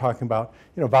of view, we're talking about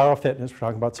viral fitness. We're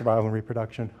talking about survival and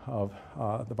reproduction of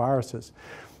the viruses.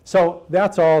 So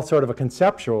that's all sort of a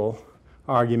conceptual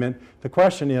argument. The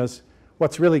question is,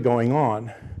 what's really going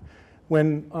on?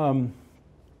 When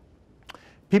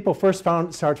people first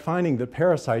started finding that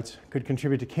parasites could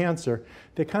contribute to cancer,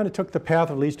 they kind of took the path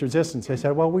of least resistance. They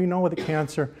said, well, we know that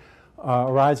cancer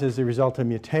arises as a result of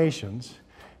mutations.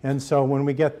 And so when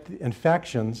we get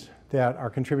infections that are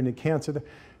contributing to cancer,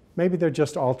 maybe they're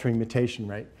just altering mutation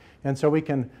rate. And so we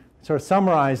can sort of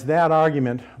summarize that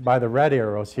argument by the red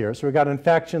arrows here. So we've got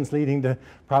infections leading to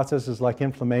processes like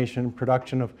inflammation,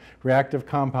 production of reactive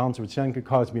compounds, which then could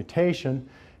cause mutation.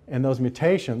 And those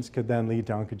mutations could then lead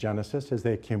to oncogenesis as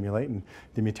they accumulate, and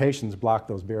the mutations block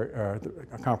those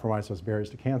compromise those barriers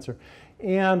to cancer.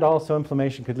 And also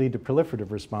inflammation could lead to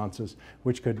proliferative responses,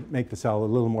 which could make the cell a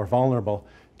little more vulnerable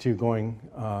to going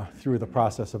through the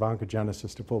process of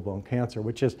oncogenesis to full-blown cancer,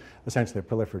 which is essentially a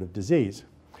proliferative disease.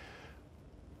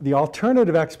 The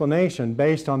alternative explanation,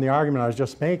 based on the argument I was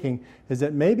just making, is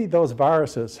that maybe those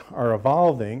viruses are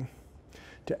evolving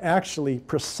to actually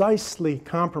precisely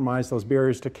compromise those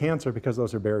barriers to cancer because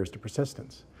those are barriers to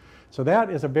persistence. So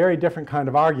that is a very different kind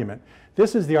of argument.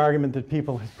 This is the argument that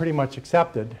people have pretty much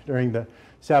accepted during the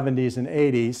 70s and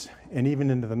 80s, and even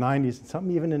into the 90s, and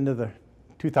some even into the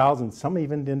 2000s, some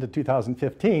even into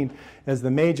 2015, as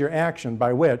the major action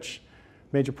by which,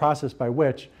 major process by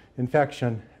which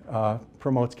infection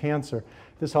promotes cancer.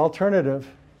 This alternative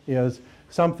is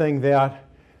something that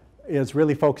is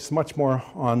really focused much more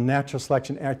on natural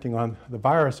selection acting on the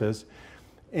viruses.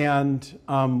 And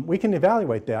we can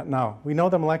evaluate that now. We know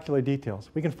the molecular details.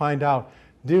 We can find out,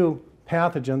 do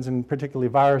pathogens, and particularly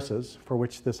viruses, for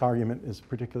which this argument is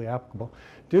particularly applicable,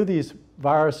 do these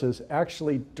viruses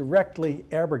actually directly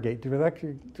abrogate,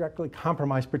 directly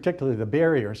compromise particularly the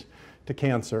barriers to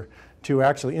cancer to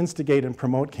actually instigate and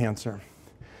promote cancer?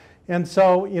 And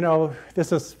so, you know,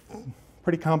 this is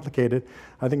pretty complicated.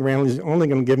 I think Randall's only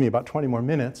going to give me about 20 more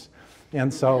minutes.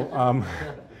 And so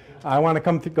I want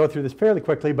to go through this fairly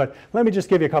quickly, but let me just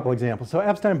give you a couple examples. So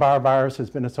Epstein-Barr virus has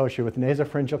been associated with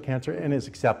nasopharyngeal cancer and is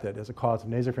accepted as a cause of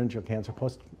nasopharyngeal cancer,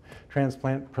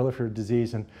 post-transplant proliferative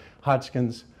disease, and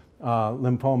Hodgkin's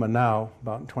lymphoma now,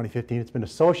 about in 2015. It's been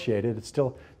associated. It's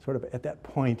still sort of at that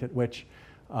point at which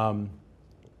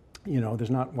you know, there's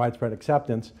not widespread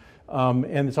acceptance.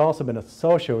 And it's also been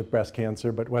associated with breast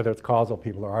cancer, but whether it's causal,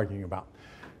 people are arguing about.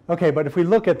 Okay, but if we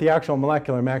look at the actual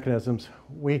molecular mechanisms,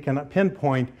 we can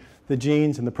pinpoint the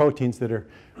genes and the proteins that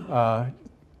are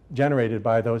generated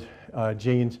by those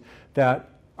genes that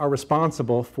are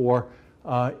responsible for,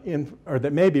 or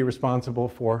that may be responsible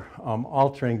for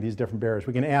altering these different barriers.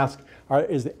 We can ask,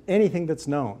 is there anything that's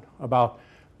known about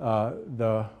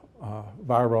the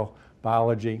viral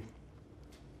biology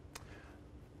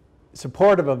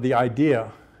supportive of the idea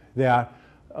that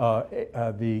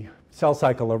the cell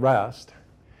cycle arrest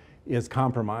is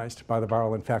compromised by the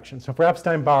viral infection? So for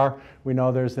Epstein-Barr, we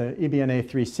know there's the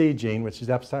EBNA3C gene, which is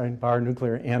Epstein-Barr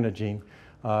nuclear antigen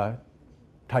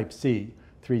type C,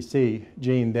 3C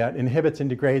gene, that inhibits and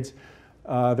degrades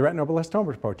the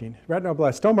retinoblastoma protein.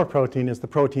 Retinoblastoma protein is the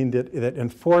protein that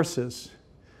enforces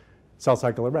cell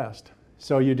cycle arrest.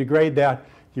 So you degrade that,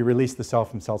 you release the cell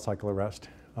from cell cycle arrest.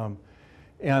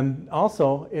 And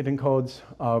also, it encodes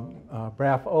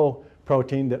BRAF-O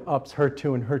protein that ups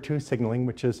HER2 and HER2 signaling,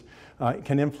 which is,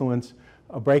 can influence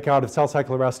a breakout of cell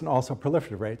cycle arrest and also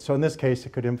proliferative rate. So in this case,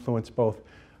 it could influence both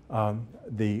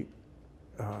the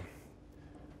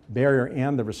barrier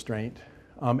and the restraint.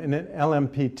 And then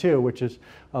LMP2, which is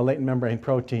a latent membrane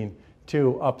protein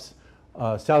 2, ups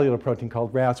a cellular protein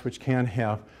called RAS, which can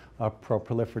have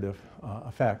pro-proliferative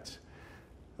effects.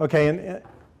 Okay,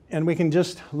 and we can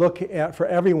just look at, for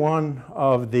every one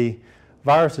of the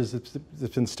viruses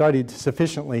that's been studied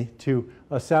sufficiently to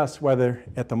assess whether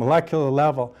at the molecular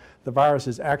level the virus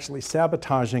is actually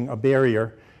sabotaging a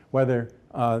barrier, whether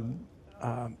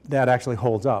that actually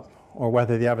holds up, or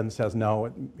whether the evidence says no,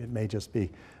 it may just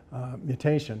be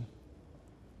mutation.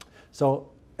 So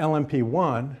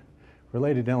LMP1,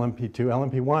 related to LMP2,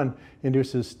 LMP1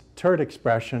 induces TERT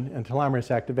expression and telomerase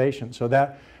activation. So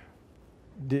that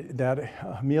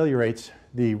ameliorates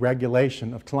the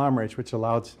regulation of telomerase, which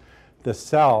allows the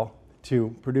cell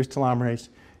to produce telomerase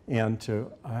and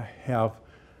to have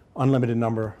unlimited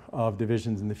number of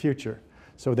divisions in the future.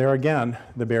 So there again,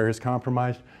 the barrier is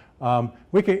compromised.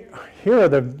 Here are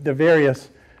the various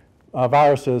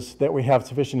viruses that we have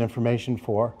sufficient information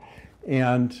for.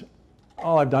 And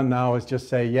all I've done now is just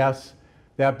say, yes,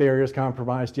 that barrier is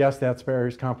compromised. Yes, that barrier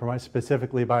is compromised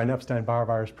specifically by an Epstein-Barr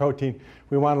virus protein.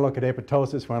 We want to look at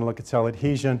apoptosis. We want to look at cell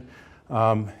adhesion.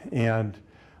 And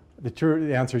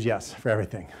the answer is yes for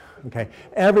everything. Okay?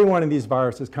 Every one of these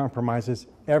viruses compromises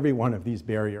every one of these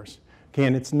barriers. Okay?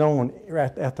 And it's known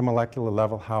at the molecular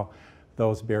level how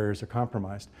those barriers are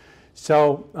compromised.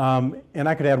 So, and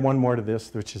I could add one more to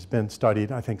this, which has been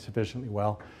studied, I think, sufficiently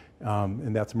well,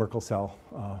 and that's Merkel cell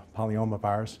polyoma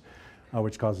virus,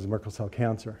 which causes Merkel cell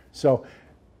cancer. So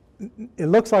it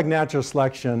looks like natural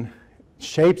selection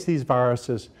shapes these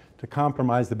viruses to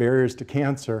compromise the barriers to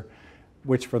cancer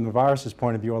which from the virus's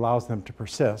point of view allows them to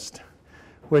persist,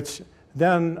 which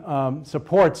then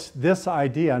supports this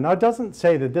idea. Now, it doesn't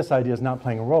say that this idea is not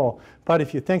playing a role, but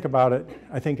if you think about it,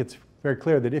 I think it's very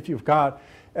clear that if you've got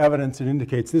evidence that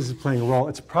indicates this is playing a role,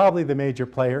 it's probably the major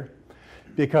player,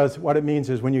 because what it means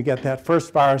is when you get that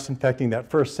first virus infecting that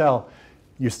first cell,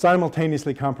 you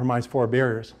simultaneously compromise 4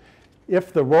 barriers.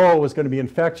 If the role was going to be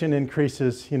infection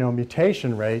increases,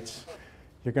 mutation rates,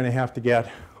 you're going to have to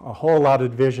get a whole lot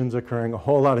of divisions occurring, a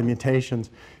whole lot of mutations,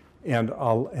 and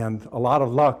a lot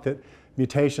of luck that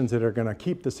mutations that are going to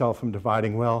keep the cell from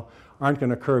dividing well aren't going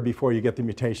to occur before you get the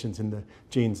mutations in the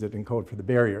genes that encode for the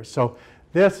barriers. So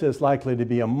this is likely to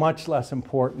be a much less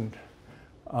important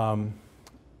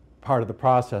part of the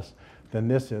process than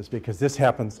this is, because this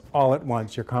happens all at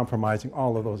once. You're compromising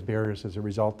all of those barriers as a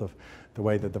result of the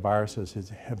way that the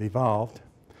viruses have evolved.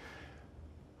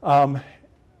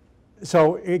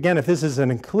 So again, if this is an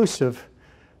inclusive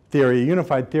theory, a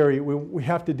unified theory, we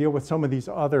have to deal with some of these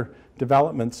other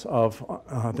developments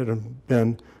that have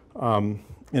been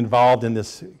involved in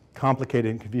this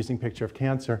complicated and confusing picture of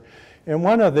cancer. And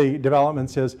one of the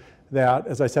developments is that,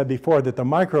 as I said before, that the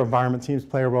microenvironment seems to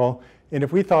play a role. And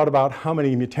if we thought about how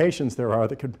many mutations there are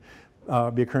that could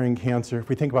be occurring in cancer, if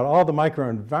we think about all the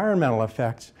microenvironmental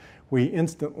effects, we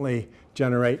instantly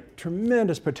generate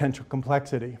tremendous potential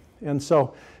complexity. And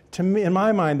so, to me, in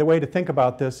my mind, the way to think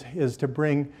about this is to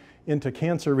bring into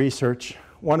cancer research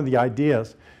one of the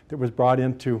ideas that was brought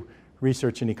into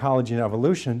research in ecology and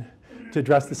evolution to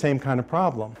address the same kind of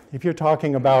problem. If you're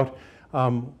talking about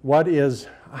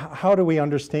how do we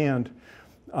understand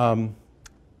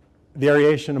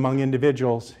variation among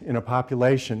individuals in a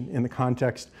population in the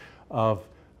context of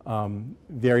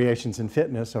variations in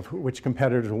fitness, of which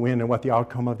competitors will win and what the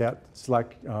outcome of that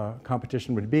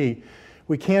competition would be,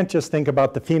 we can't just think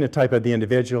about the phenotype of the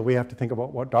individual. We have to think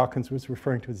about what Dawkins was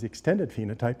referring to as the extended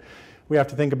phenotype. We have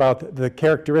to think about the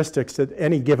characteristics that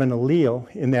any given allele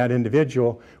in that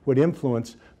individual would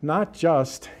influence, not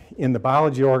just in the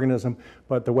biology of the organism,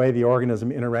 but the way the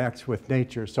organism interacts with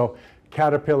nature. So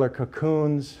caterpillar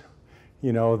cocoons,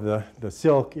 the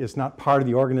silk is not part of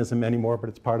the organism anymore, but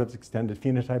it's part of its extended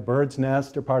phenotype. Birds'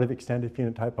 nests are part of the extended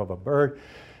phenotype of a bird.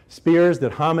 Spears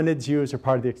that hominids use are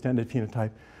part of the extended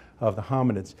phenotype of the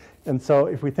hominids. And so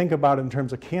if we think about it in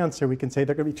terms of cancer, we can say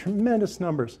there are going to be tremendous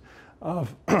numbers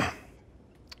of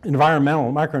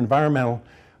microenvironmental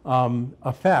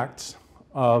effects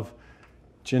of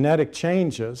genetic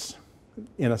changes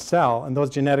in a cell. And those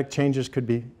genetic changes could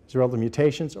be as a result of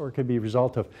mutations, or it could be a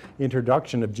result of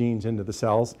introduction of genes into the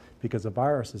cells because a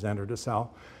virus has entered a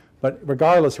cell. But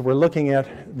regardless, if we're looking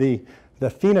at the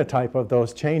phenotype of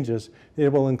those changes,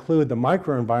 it will include the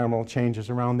microenvironmental changes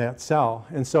around that cell.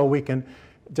 And so we can,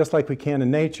 just like we can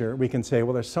in nature, we can say,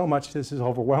 well, there's so much, this is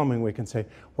overwhelming. We can say,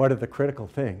 what are the critical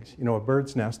things? A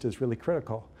bird's nest is really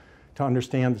critical to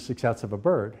understand the success of a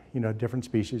bird. Different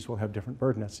species will have different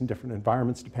bird nests in different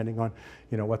environments depending on,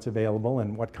 what's available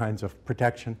and what kinds of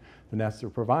protection the nests are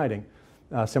providing.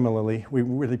 Similarly, we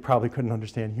really probably couldn't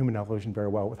understand human evolution very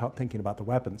well without thinking about the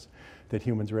weapons that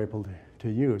humans are able to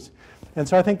use. And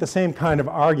so I think the same kind of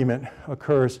argument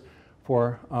occurs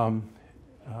for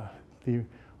the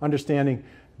understanding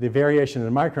the variation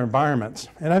in the microenvironments.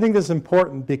 And I think this is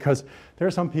important because there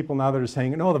are some people now that are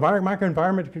saying, no, the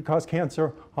microenvironment could cause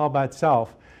cancer all by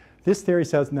itself. This theory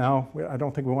says, no, I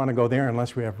don't think we want to go there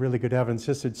unless we have really good evidence.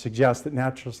 This would suggest that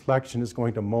natural selection is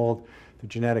going to mold the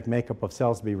genetic makeup of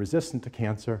cells to be resistant to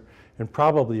cancer, and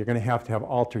probably you're going to have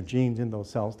altered genes in those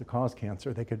cells to cause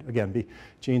cancer. They could, again, be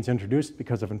genes introduced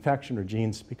because of infection, or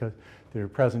genes because they're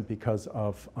present because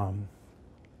of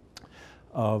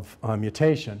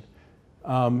mutation.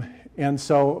 And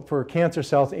so for cancer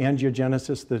cells,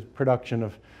 angiogenesis, the production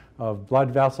of blood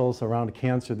vessels around a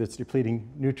cancer that's depleting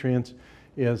nutrients,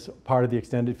 is part of the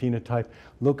extended phenotype.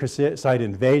 Leukocyte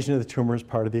invasion of the tumor is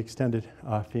part of the extended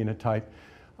phenotype.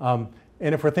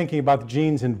 And if we're thinking about the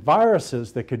genes in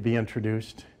viruses that could be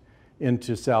introduced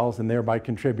into cells and thereby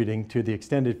contributing to the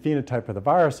extended phenotype of the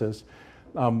viruses,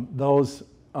 those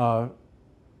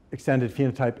extended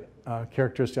phenotype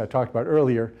characteristics I talked about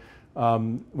earlier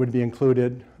would be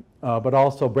included, but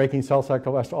also breaking cell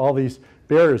cycle arrest, all these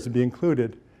barriers would be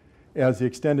included as the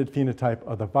extended phenotype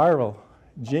of the viral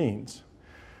genes.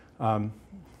 And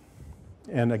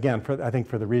again, I think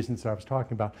for the reasons that I was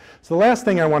talking about. So the last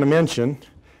thing I want to mention,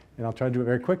 and I'll try to do it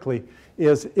very quickly,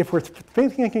 is if we're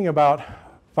thinking about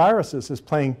viruses as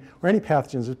playing, or any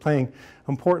pathogens as playing an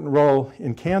important role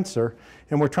in cancer,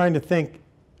 and we're trying to think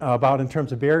about in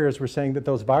terms of barriers, we're saying that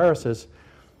those viruses,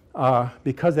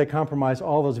 because they compromise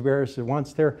all those barriers at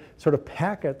once, they're sort of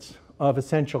packets of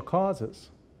essential causes,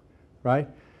 right?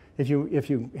 if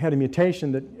you had a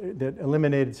mutation that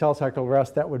eliminated cell cycle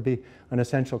arrest, that would be an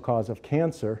essential cause of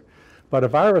cancer. But a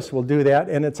virus will do that,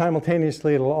 and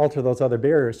simultaneously it'll alter those other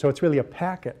barriers. So it's really a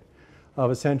packet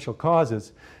of essential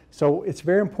causes. So it's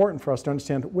very important for us to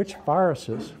understand which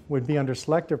viruses would be under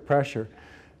selective pressure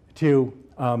to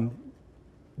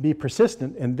be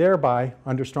persistent, and thereby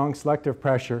under strong selective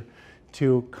pressure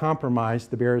to compromise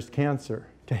the barriers to cancer,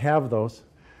 to have those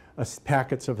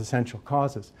packets of essential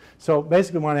causes. So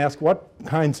basically we want to ask what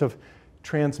kinds of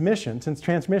transmission, since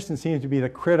transmission seems to be the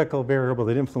critical variable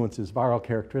that influences viral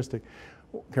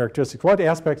characteristics, what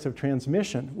aspects of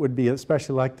transmission would be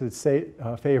especially likely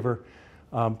to favor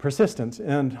persistence?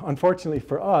 And unfortunately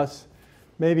for us,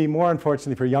 maybe more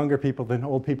unfortunately for younger people than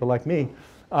old people like me,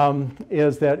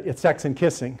 is that it's sex and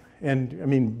kissing. And I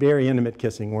mean very intimate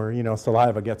kissing where, you know,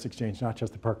 saliva gets exchanged, not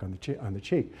just the perk on the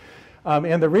cheek.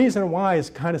 And the reason why is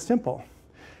kind of simple,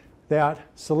 that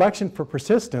selection for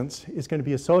persistence is going to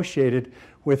be associated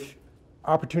with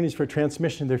opportunities for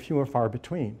transmission that are few and far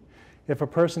between. If a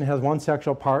person has one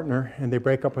sexual partner and they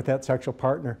break up with that sexual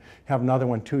partner, have another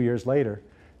one 2 years later,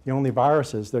 the only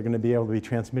viruses that are going to be able to be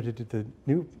transmitted to the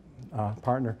new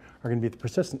partner are going to be the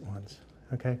persistent ones.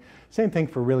 Okay? Same thing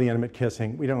for really intimate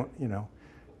kissing. We don't, you know,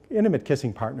 intimate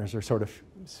kissing partners are sort of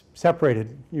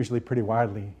separated usually pretty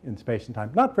widely in space and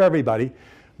time. Not for everybody,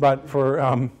 but for,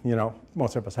 you know,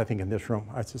 most of us, I think, in this room,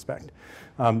 I suspect,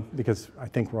 because I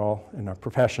think we're all in a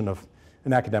profession of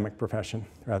an academic profession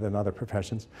rather than other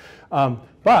professions.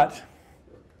 But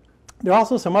there are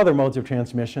also some other modes of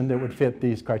transmission that would fit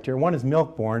these criteria. One is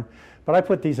milk-borne, but I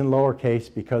put these in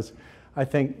lowercase because I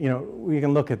think, you know, we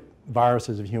can look at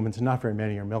viruses of humans, and not very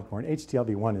many are milk-borne.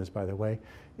 HTLV1 is, by the way,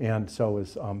 and so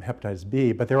is hepatitis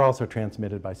B, but they're also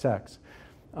transmitted by sex.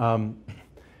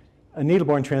 A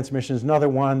needle-borne transmission is another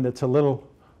one that's a little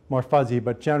more fuzzy,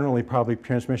 but generally probably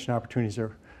transmission opportunities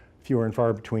are fewer and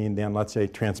far between than, let's say,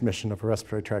 transmission of a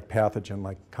respiratory tract pathogen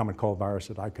like common cold virus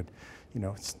that I could, you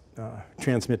know,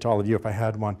 transmit to all of you if I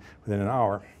had one within an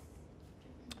hour.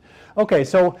 Okay,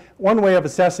 so one way of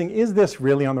assessing, is this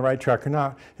really on the right track or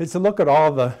not, is to look at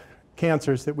all the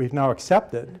cancers that we've now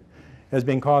accepted as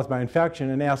being caused by infection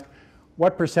and ask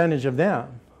what percentage of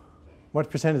them, what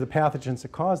percentage of the pathogens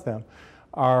that cause them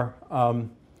are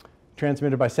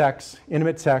transmitted by sex,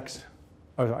 intimate sex,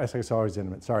 oh, I guess always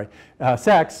intimate, sorry,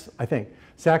 sex, I think,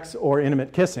 sex or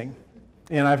intimate kissing.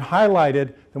 And I've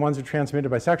highlighted the ones that are transmitted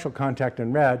by sexual contact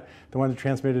in red, the ones that are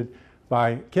transmitted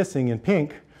by kissing in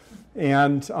pink,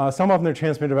 and some of them are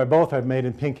transmitted by both I've made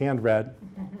in pink and red.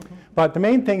 But the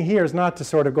main thing here is not to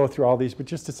sort of go through all these, but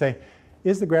just to say,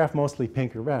 is the graph mostly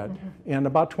pink or red? And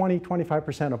about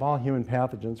 20-25% of all human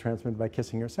pathogens transmitted by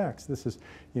kissing or sex. This is,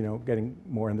 you know, getting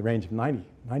more in the range of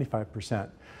 95%.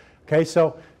 Okay,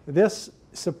 so this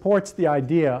supports the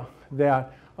idea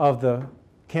that of the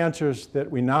cancers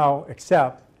that we now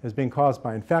accept as being caused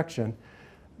by infection,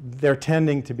 they're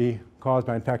tending to be caused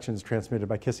by infections transmitted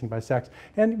by kissing by sex.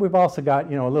 And we've also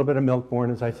got, you know, a little bit of milk-borne,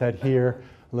 as I said here,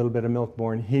 a little bit of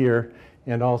milk-borne here,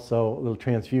 and also a little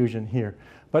transfusion here,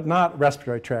 but not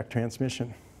respiratory tract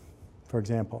transmission, for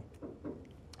example.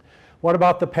 What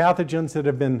about the pathogens that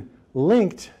have been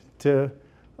linked to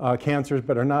cancers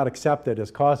but are not accepted as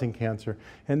causing cancer?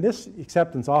 And this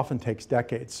acceptance often takes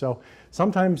decades. So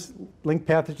sometimes linked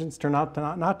pathogens turn out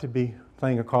to not to be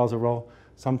playing a causal role.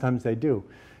 Sometimes they do.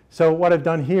 So what I've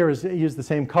done here is use the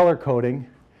same color coding,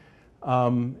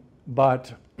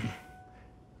 but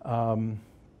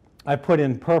I put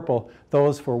in purple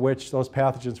those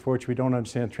pathogens for which we don't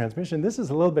understand transmission. This is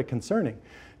a little bit concerning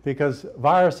because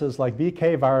viruses like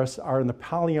BK virus are in the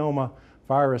polyoma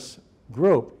virus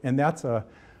group, and that's a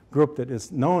group that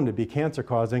is known to be cancer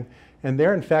causing, and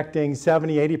they're infecting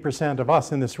 70-80% of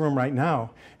us in this room right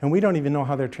now, and we don't even know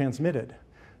how they're transmitted.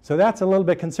 So that's a little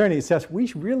bit concerning. It says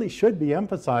we really should be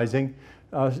emphasizing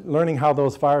learning how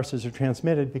those viruses are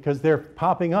transmitted because they're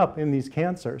popping up in these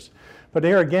cancers. But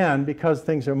there again, because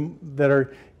things that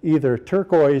are either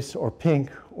turquoise or pink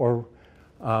or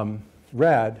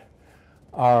red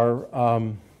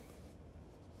are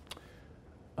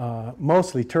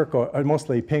mostly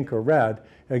pink or red,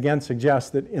 again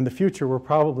suggests that in the future we're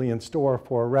probably in store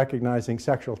for recognizing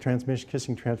sexual transmission,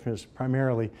 kissing transmission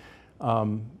primarily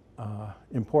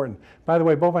important. By the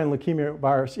way, bovine leukemia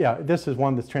virus, yeah, this is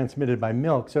one that's transmitted by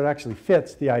milk, so it actually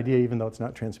fits the idea even though it's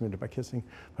not transmitted by kissing,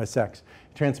 by sex.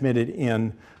 Transmitted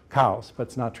in cows, but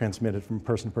it's not transmitted from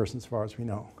person to person as far as we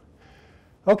know.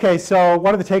 Okay, so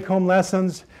what are the take-home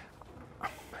lessons?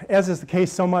 As is the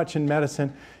case so much in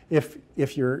medicine, if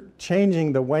you're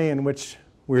changing the way in which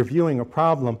we're viewing a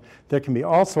problem, there can be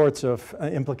all sorts of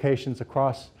implications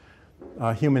across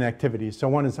human activities. So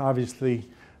one is obviously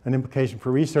an implication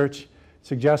for research,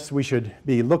 suggests we should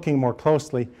be looking more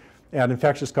closely at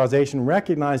infectious causation,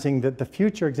 recognizing that the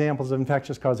future examples of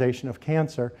infectious causation of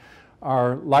cancer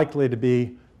are likely to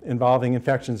be involving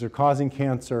infections or causing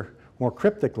cancer more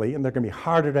cryptically, and they're going to be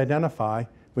harder to identify.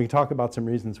 We can talk about some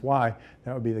reasons why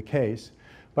that would be the case.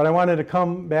 But I wanted to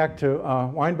come back to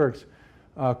Weinberg's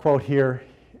quote here.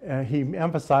 He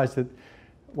emphasized that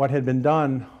what had been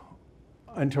done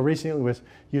until recently was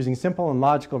using simple and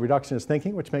logical reductionist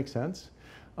thinking, which makes sense,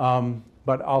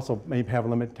 but also may have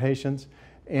limitations.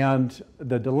 And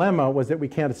the dilemma was that we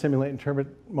can't assimilate and interpret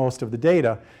most of the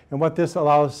data. And what this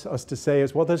allows us to say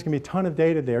is, well, there's going to be a ton of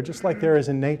data there, just like there is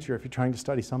in nature if you're trying to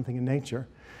study something in nature.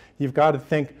 You've got to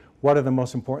think, what are the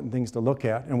most important things to look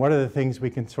at? And what are the things we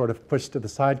can sort of push to the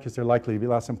side because they're likely to be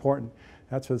less important?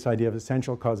 That's where this idea of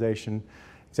essential causation,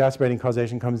 exacerbating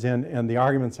causation comes in. And the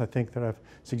arguments I think that I've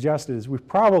suggested is we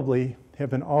probably have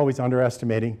been always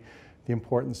underestimating the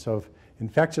importance of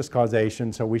infectious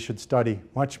causation, so we should study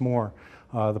much more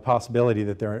the possibility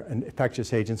that there are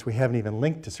infectious agents we haven't even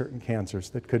linked to certain cancers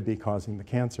that could be causing the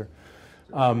cancer.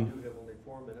 So we have only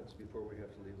 4 minutes before we have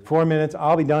to leave. 4 minutes.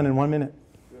 I'll be done in 1 minute.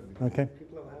 Good, okay.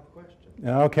 People have questions.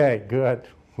 Okay, good.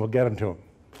 We'll get them to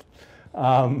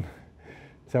them.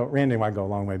 So Randy and I go a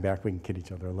long way back. We can kid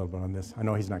each other a little bit on this. I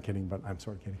know he's not kidding, but I'm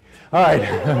sort of kidding. All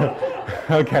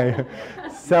right. Okay.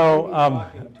 So,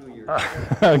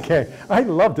 okay. I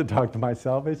love to talk to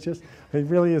myself. It's just, it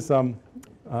really is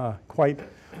quite,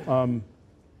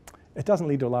 it doesn't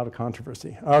lead to a lot of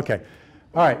controversy. Okay.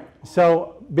 All right.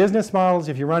 So business models,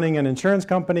 if you're running an insurance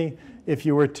company, if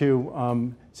you were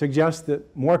to suggest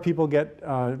that more people get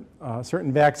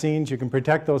certain vaccines, you can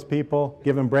protect those people,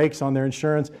 give them breaks on their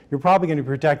insurance, you're probably going to be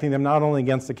protecting them not only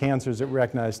against the cancers that we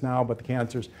recognize now, but the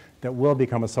cancers that will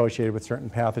become associated with certain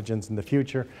pathogens in the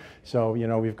future. So, you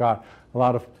know, we've got a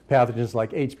lot of pathogens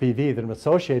like HPV that are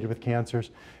associated with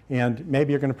cancers, and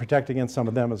maybe you're going to protect against some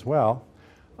of them as well.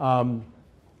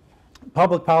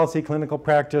 Public policy, clinical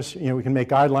practice, you know, we can make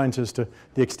guidelines as to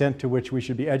the extent to which we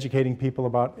should be educating people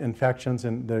about infections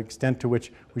and the extent to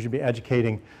which we should be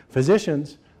educating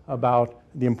physicians about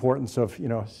the importance of, you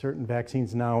know, certain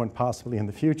vaccines now and possibly in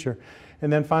the future.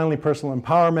 And then finally, personal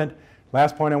empowerment.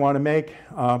 Last point I want to make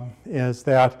is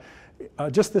that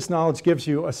just this knowledge gives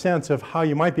you a sense of how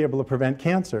you might be able to prevent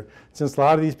cancer. Since a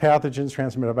lot of these pathogens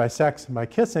transmitted by sex and by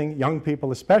kissing, young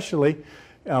people especially,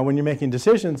 when you're making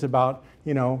decisions about,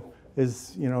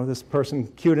 is this person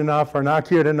cute enough or not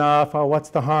cute enough? Oh, what's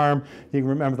the harm? You can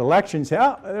remember the lecture and say,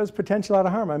 oh, there's potential out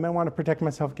of harm. I may want to protect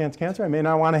myself against cancer. I may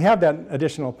not want to have that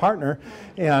additional partner.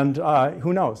 And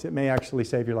who knows? It may actually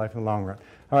save your life in the long run.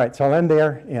 All right, so I'll end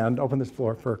there and open this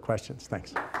floor for questions.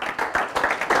 Thanks.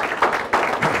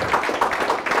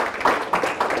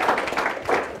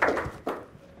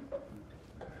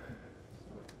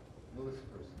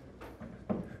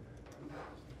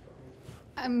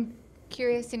 I'm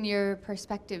curious, in your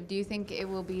perspective, do you think it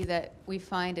will be that we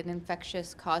find an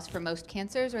infectious cause for most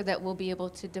cancers, or that we'll be able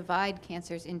to divide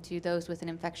cancers into those with an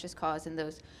infectious cause and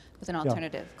those with an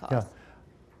alternative cause? Yeah.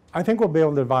 I think we'll be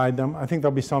able to divide them. I think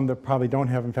there'll be some that probably don't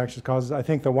have infectious causes. I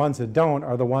think the ones that don't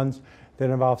are the ones that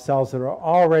involve cells that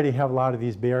already have a lot of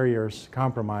these barriers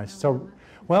compromised. So,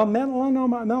 well,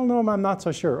 melanoma, I'm not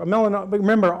so sure. Melanoma, but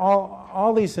remember,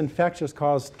 all these infectious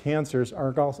caused cancers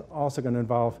are also going to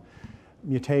involve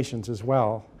mutations as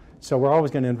well. So we're always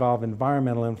going to involve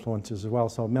environmental influences as well.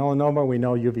 So melanoma, we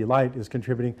know UV light is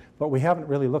contributing, but we haven't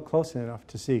really looked closely enough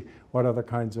to see what other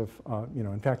kinds of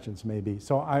infections may be.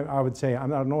 So I would say, I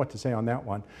don't know what to say on that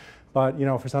one. But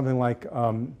for something like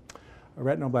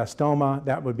retinoblastoma,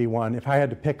 that would be one. If I had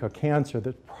to pick a cancer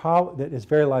that is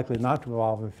very likely not to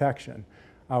involve infection,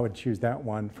 I would choose that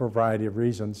one for a variety of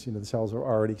reasons. The cells are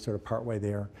already sort of partway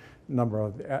there. A number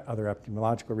of other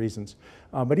epidemiological reasons.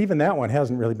 But even that one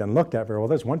hasn't really been looked at very well.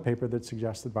 There's one paper that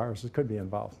suggests that viruses could be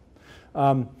involved.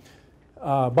 But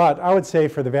I would say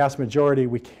for the vast majority,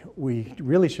 we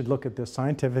really should look at this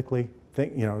scientifically,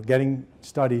 getting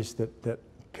studies that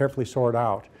carefully sort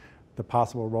out the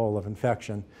possible role of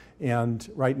infection. And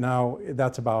right now,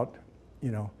 that's about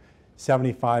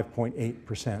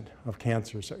 75.8% of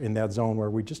cancers are in that zone where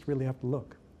we just really have to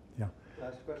look. Yeah.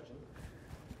 Last question.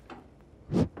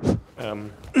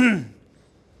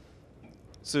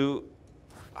 So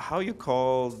how you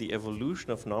call the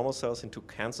evolution of normal cells into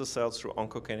cancer cells through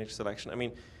oncogenetic selection? I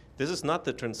mean, this is not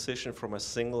the transition from a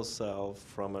single cell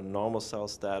from a normal cell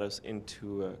status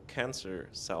into a cancer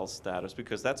cell status,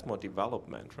 because that's more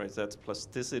development, right? That's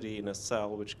plasticity in a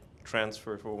cell which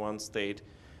transfer from one state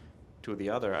to the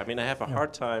other. I mean, I have a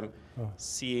hard time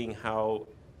seeing how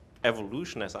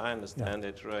evolution, as I understand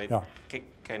it, right,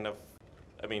 kind of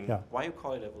I mean, Yeah. why you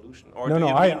call it evolution? Or No, do no,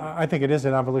 you mean I think it is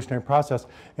an evolutionary process.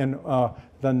 And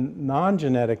the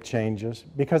non-genetic changes,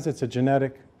 because it's a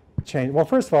genetic change, well,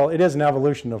 first of all, it is an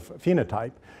evolution of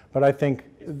phenotype, but I think,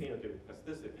 it's phenotypic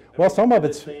plasticity? I well, mean, some of the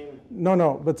it's, same-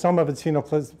 but some of it's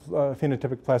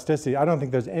phenotypic plasticity. I don't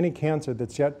think there's any cancer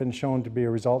that's yet been shown to be a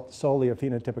result solely of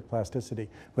phenotypic plasticity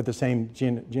with the same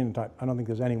genotype. I don't think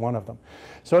there's any one of them.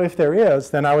 So if there is,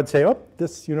 then I would say, oh,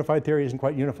 this unified theory isn't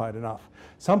quite unified enough.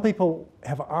 Some people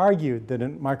have argued that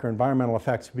microenvironmental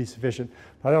effects would be sufficient,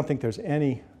 but I don't think there's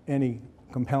any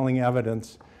compelling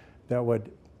evidence that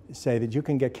would say that you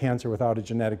can get cancer without a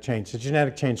genetic change. The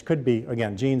genetic change could be,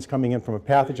 again, genes coming in from a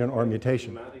pathogen or a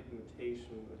mutation. Dramatic mutation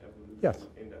evolution Yes.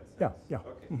 in that sense. Yeah, yeah.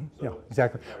 Okay. Yeah, So-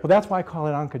 exactly. Well, that's why I call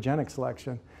it oncogenic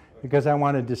selection, because I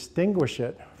want to distinguish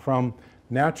it from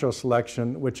natural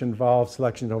selection, which involves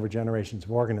selection over generations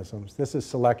of organisms. This is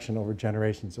selection over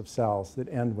generations of cells that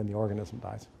end when the organism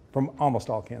dies, from almost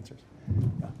all cancers.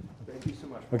 Yeah. Thank you so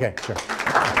much. Okay, sure.